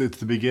it's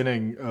the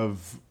beginning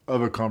of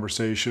a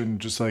conversation,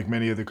 just like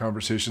many of the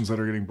conversations that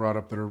are getting brought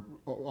up that are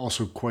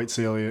also quite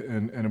salient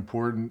and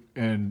important.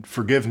 And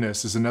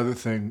forgiveness is another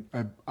thing.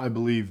 I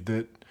believe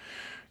that,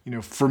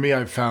 for me,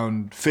 I've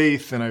found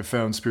faith and I've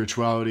found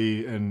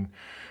spirituality and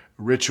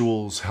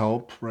rituals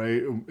help,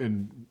 right?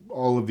 And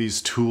all of these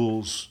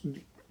tools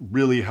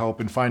really help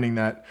in finding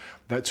that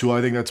tool. I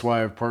think that's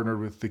why I've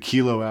partnered with the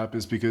Kilo app,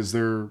 is because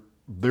they're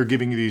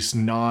giving you these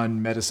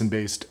non-medicine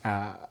based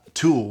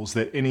tools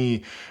that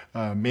any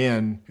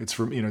man, it's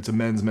a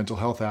men's mental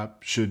health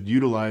app, should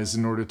utilize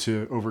in order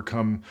to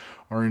overcome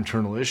our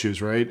internal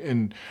issues, right?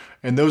 And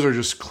those are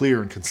just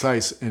clear and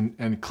concise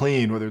and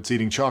clean, whether it's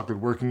eating chocolate,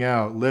 working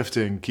out,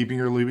 lifting, keeping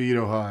your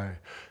libido high,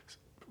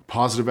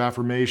 positive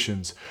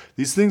affirmations.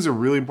 These things are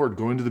really important.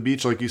 Going to the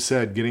beach, like you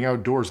said, getting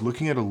outdoors,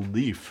 looking at a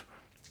leaf,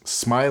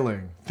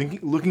 smiling,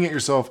 looking at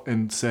yourself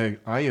and saying,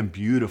 I am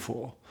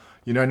beautiful.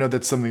 I know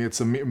that's something that's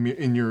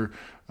in your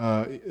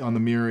on the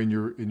mirror in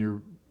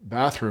your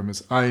bathroom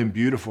is, I am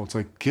beautiful. It's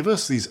like, give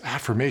us these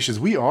affirmations.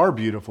 We are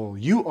beautiful.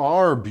 You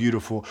are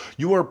beautiful.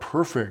 You are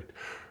perfect.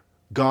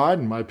 God,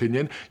 in my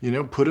opinion,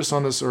 put us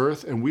on this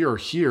earth, and we are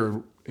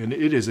here, and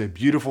it is a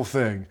beautiful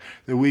thing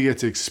that we get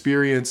to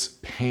experience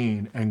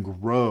pain and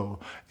grow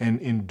and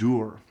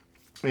endure.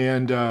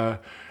 And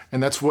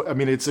that's what,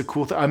 it's a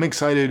cool thing. I'm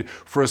excited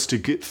for us to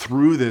get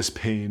through this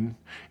pain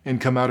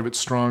and come out of it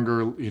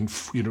stronger,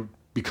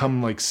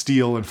 become like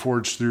steel and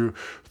forge through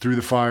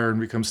the fire and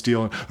become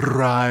steel and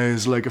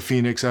rise like a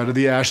phoenix out of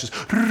the ashes.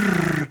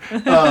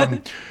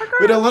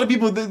 But a lot of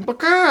people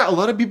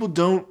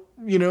don't,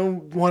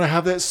 want to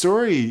have that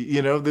story.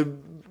 They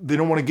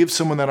don't want to give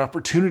someone that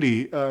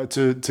opportunity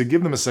to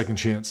give them a second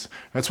chance.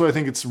 That's why I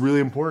think it's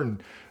really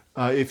important.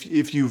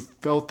 If you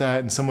felt that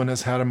and someone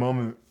has had a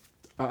moment,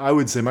 I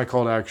would say my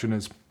call to action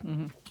is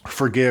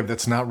forgive.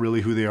 That's not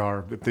really who they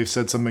are. If they've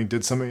said something,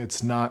 did something,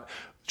 it's not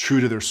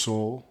true to their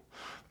soul.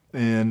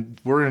 And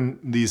we're in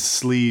these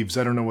sleeves.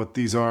 I don't know what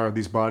these are,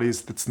 these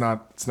bodies. It's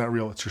not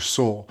real. It's your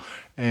soul.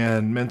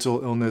 And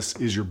mental illness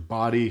is your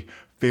body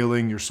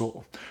failing your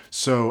soul.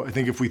 So I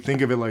think if we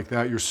think of it like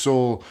that, your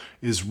soul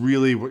is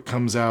really what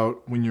comes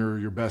out when you're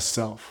your best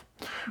self.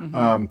 And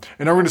now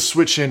we're going to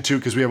switch into,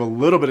 because we have a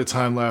little bit of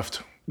time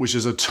left, which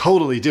is a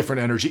totally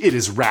different energy. It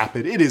is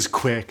rapid. It is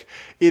quick.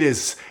 It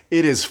is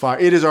fire.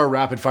 It is our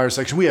rapid fire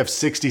section. We have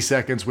 60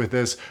 seconds with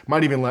this.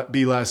 Might even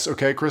be less.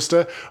 Okay,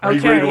 Krista, are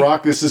you ready to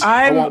rock? This is.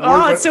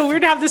 It's so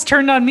weird to have this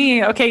turned on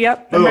me. Okay,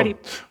 yep, I'm ready.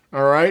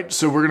 All right,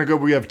 so we're gonna go.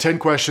 We have 10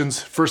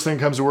 questions. First thing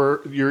comes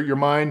to your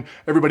mind.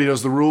 Everybody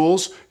knows the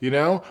rules,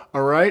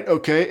 All right,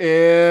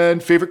 okay.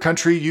 And favorite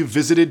country you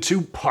visited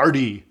to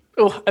party?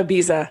 Oh,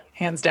 Ibiza,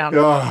 hands down.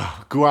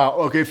 Oh, go out.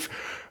 Okay.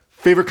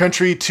 Favorite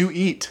country to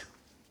eat?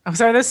 I'm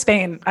sorry, that's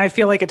Spain. I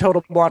feel like a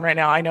total blonde right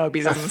now. I know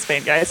Ibiza's in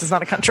Spain, guys. It's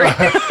not a country.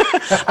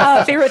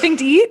 Favorite thing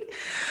to eat?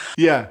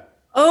 Yeah.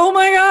 Oh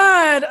my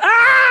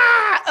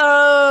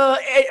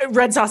God.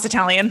 Red sauce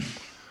Italian.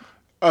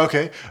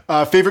 Okay.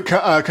 Favorite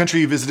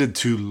country you visited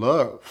to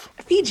love?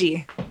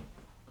 Fiji.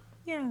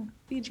 Yeah,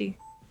 Fiji.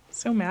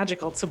 So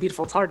magical. It's so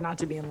beautiful. It's hard not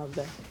to be in love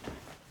there.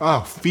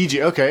 Oh,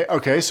 Fiji.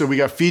 Okay. So we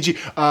got Fiji.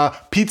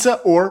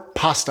 Pizza or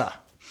pasta?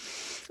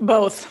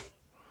 Both.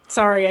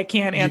 Sorry, I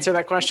can't answer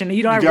that question.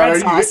 You don't have red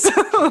sauce.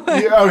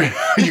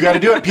 You got to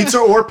do it. Pizza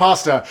or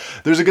pasta?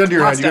 There's a gun to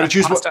your hand. You got to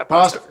choose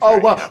pasta. Oh,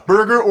 wow.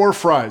 Burger or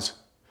fries?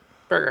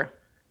 Burger.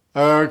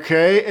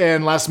 Okay.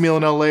 And last meal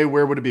in LA,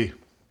 where would it be?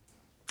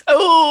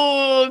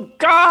 Oh,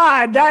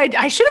 God.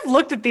 I should have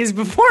looked at these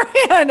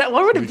beforehand.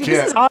 What would it be?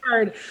 This is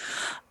hard.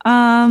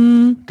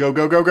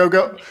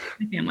 Go.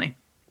 My family.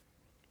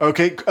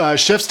 Okay.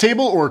 Chef's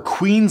Table or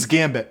Queen's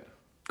Gambit?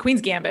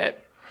 Queen's Gambit.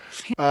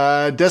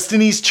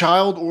 Destiny's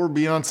Child or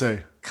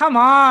Beyonce? Come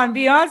on,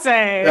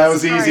 Beyonce. That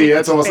was easy.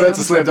 That's a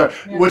slam dunk.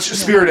 Which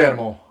spirit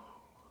animal?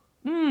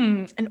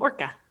 An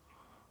orca.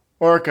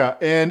 Orca.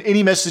 And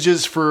any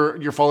messages for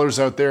your followers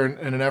out there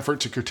in an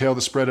effort to curtail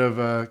the spread of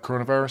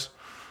coronavirus?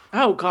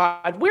 Oh,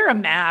 God. Wear a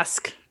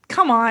mask.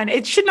 Come on.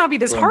 It should not be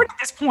this hard at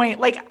this point.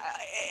 Like,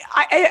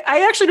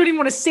 I actually don't even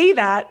want to say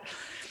that.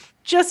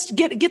 Just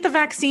get the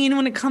vaccine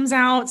when it comes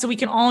out so we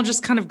can all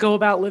just kind of go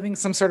about living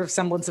some sort of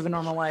semblance of a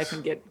normal life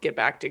and get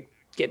back to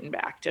getting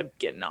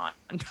on.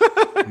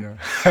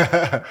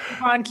 Yeah.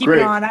 Keep on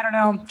keeping on. I don't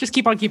know. Just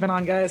keep on keeping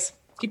on, guys.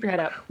 Keep your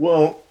head up.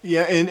 Well,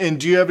 yeah, and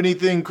do you have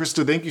anything,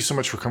 Krista? Thank you so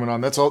much for coming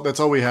on. That's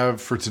all we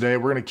have for today.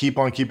 We're gonna keep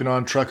on keeping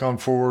on, truck on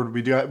forward.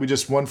 We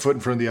just one foot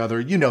in front of the other.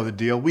 You know the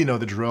deal. We know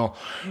the drill.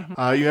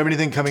 Mm-hmm. You have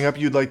anything coming up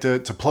you'd like to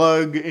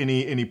plug?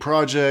 Any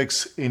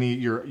projects?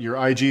 Your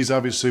IGs?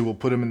 Obviously, we'll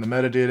put them in the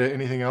metadata.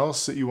 Anything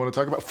else that you want to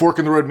talk about? Fork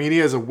in the Road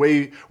Media is a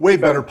way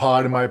better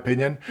pod, in my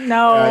opinion.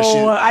 No,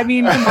 I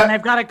mean, come on.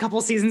 I've got a couple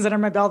seasons under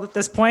my belt at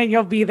this point.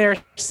 You'll be there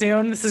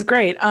soon. This is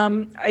great.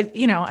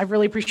 I've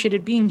really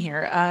appreciated being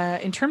here.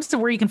 In terms of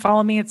where you can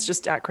follow me, it's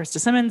just at Krista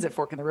Simmons at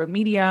Fork in the Road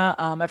Media.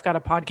 I've got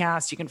a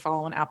podcast you can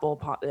follow on Apple,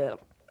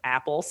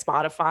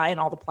 Spotify, and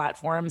all the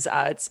platforms.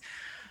 It's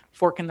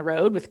Fork in the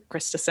Road with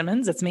Krista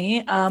Simmons. It's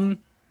me.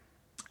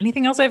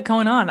 Anything else I have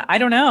going on? I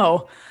don't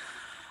know.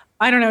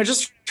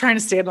 Just trying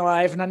to stay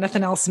alive.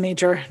 Nothing else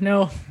major.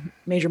 No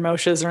major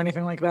motions or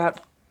anything like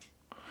that.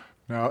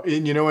 No,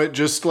 and you know what?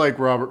 Just like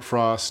Robert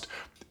Frost,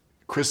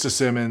 Krista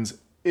Simmons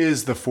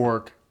is the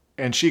fork.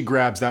 And she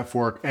grabs that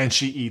fork and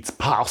she eats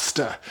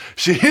pasta.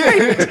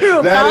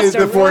 That is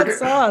the fork.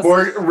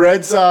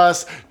 Red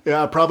sauce,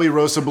 probably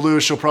rosa blue.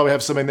 She'll probably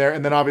have something there.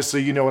 And then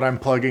obviously, you know what I'm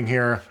plugging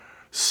here.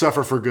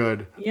 Suffer for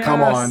Good. Yes.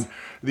 Come on.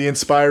 The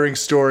inspiring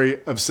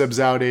story of Seb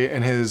Zaude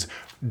and his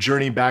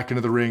journey back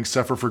into the ring,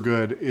 Suffer for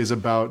Good, is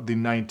about the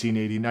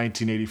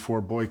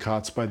 1980-1984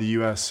 boycotts by the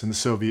U.S. and the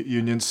Soviet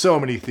Union. So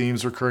many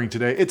themes recurring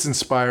today. It's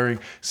inspiring.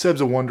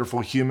 Seb's a wonderful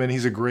human.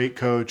 He's a great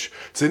coach.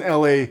 It's an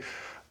L.A.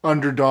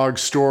 underdog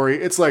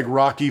story. It's like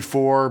Rocky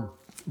IV,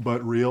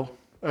 but real.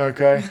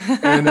 Okay,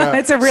 and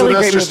it's a really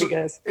great movie,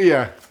 guys.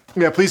 Yeah.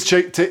 Please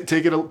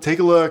take a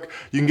look.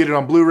 You can get it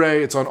on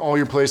Blu-ray. It's on all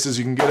your places.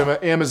 You can get them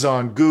at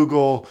Amazon,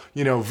 Google,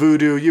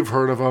 Vudu. You've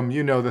heard of them.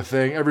 You know the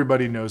thing.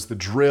 Everybody knows the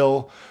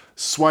drill.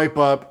 Swipe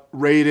up,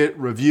 rate it,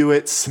 review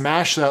it,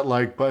 smash that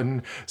like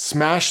button,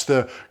 smash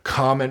the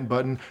comment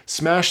button,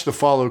 smash the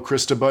follow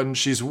Krista button.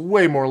 She's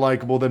way more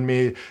likable than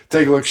me.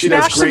 Take a look. She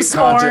does great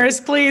content.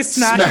 S'mores, please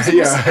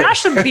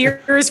smash some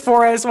beers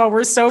for us while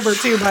we're sober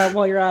too.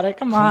 While you're at it,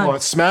 come on.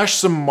 Smash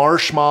some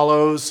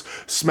marshmallows.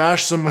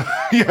 Smash some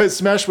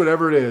smash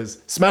whatever it is.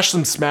 Smash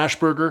some smash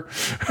burger.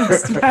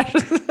 Smash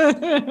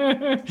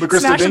Krista,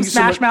 smash some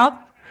smash mouth.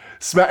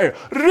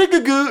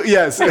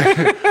 Yes.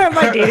 Am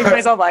I dating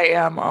myself? I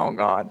am. Oh,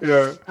 God.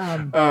 Yeah.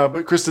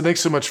 But Krista, thanks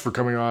so much for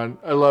coming on.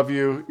 I love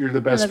you. You're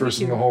the best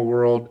person in the whole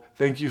world.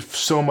 Thank you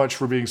so much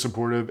for being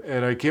supportive.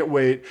 And I can't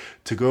wait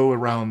to go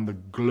around the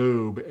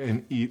globe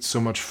and eat so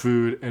much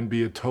food and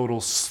be a total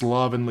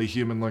slovenly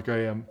human like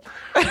I am.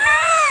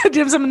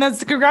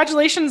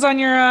 Congratulations on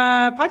your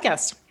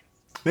podcast.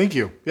 Thank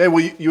you. Yeah,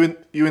 well,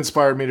 you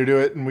inspired me to do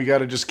it, and we got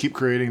to just keep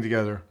creating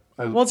together.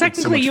 Well,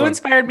 technically, you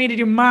inspired me to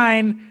do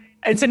mine.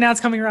 And so now it's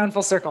coming around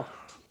full circle.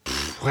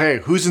 Hey,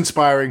 who's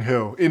inspiring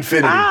who?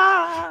 Infinity. We're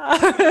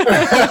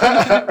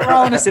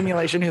all in a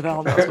simulation. Who the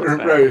hell knows?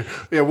 Right.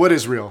 Yeah, what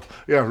is real?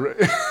 Yeah.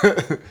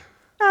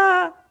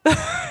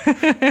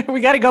 We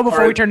got to go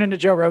before we turn into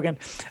Joe Rogan.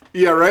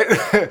 Yeah, right?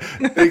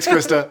 Thanks,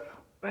 Krista.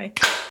 Bye.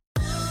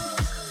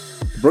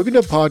 The Broken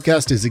Up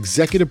Podcast is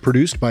executive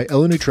produced by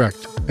Ellen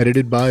Utrecht,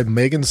 edited by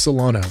Megan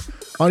Solano.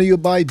 Audio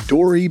by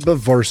Dory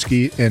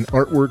Bavarsky and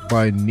artwork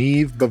by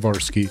Neve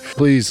Bavarsky.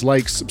 Please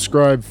like,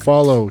 subscribe,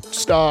 follow,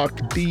 stalk,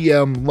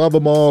 DM, love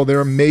them all.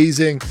 They're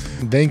amazing.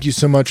 Thank you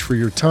so much for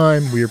your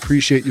time. We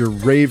appreciate your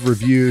rave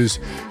reviews,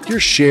 your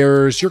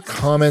shares, your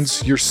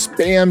comments, your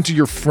spam to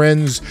your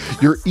friends,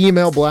 your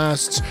email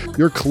blasts,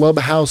 your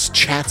Clubhouse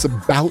chats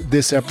about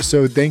this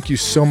episode. Thank you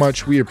so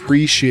much. We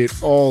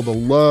appreciate all the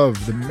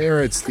love, the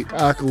merits, the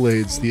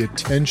accolades, the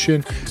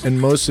attention,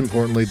 and most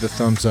importantly, the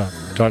thumbs up.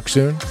 Talk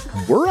soon.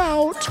 We're out.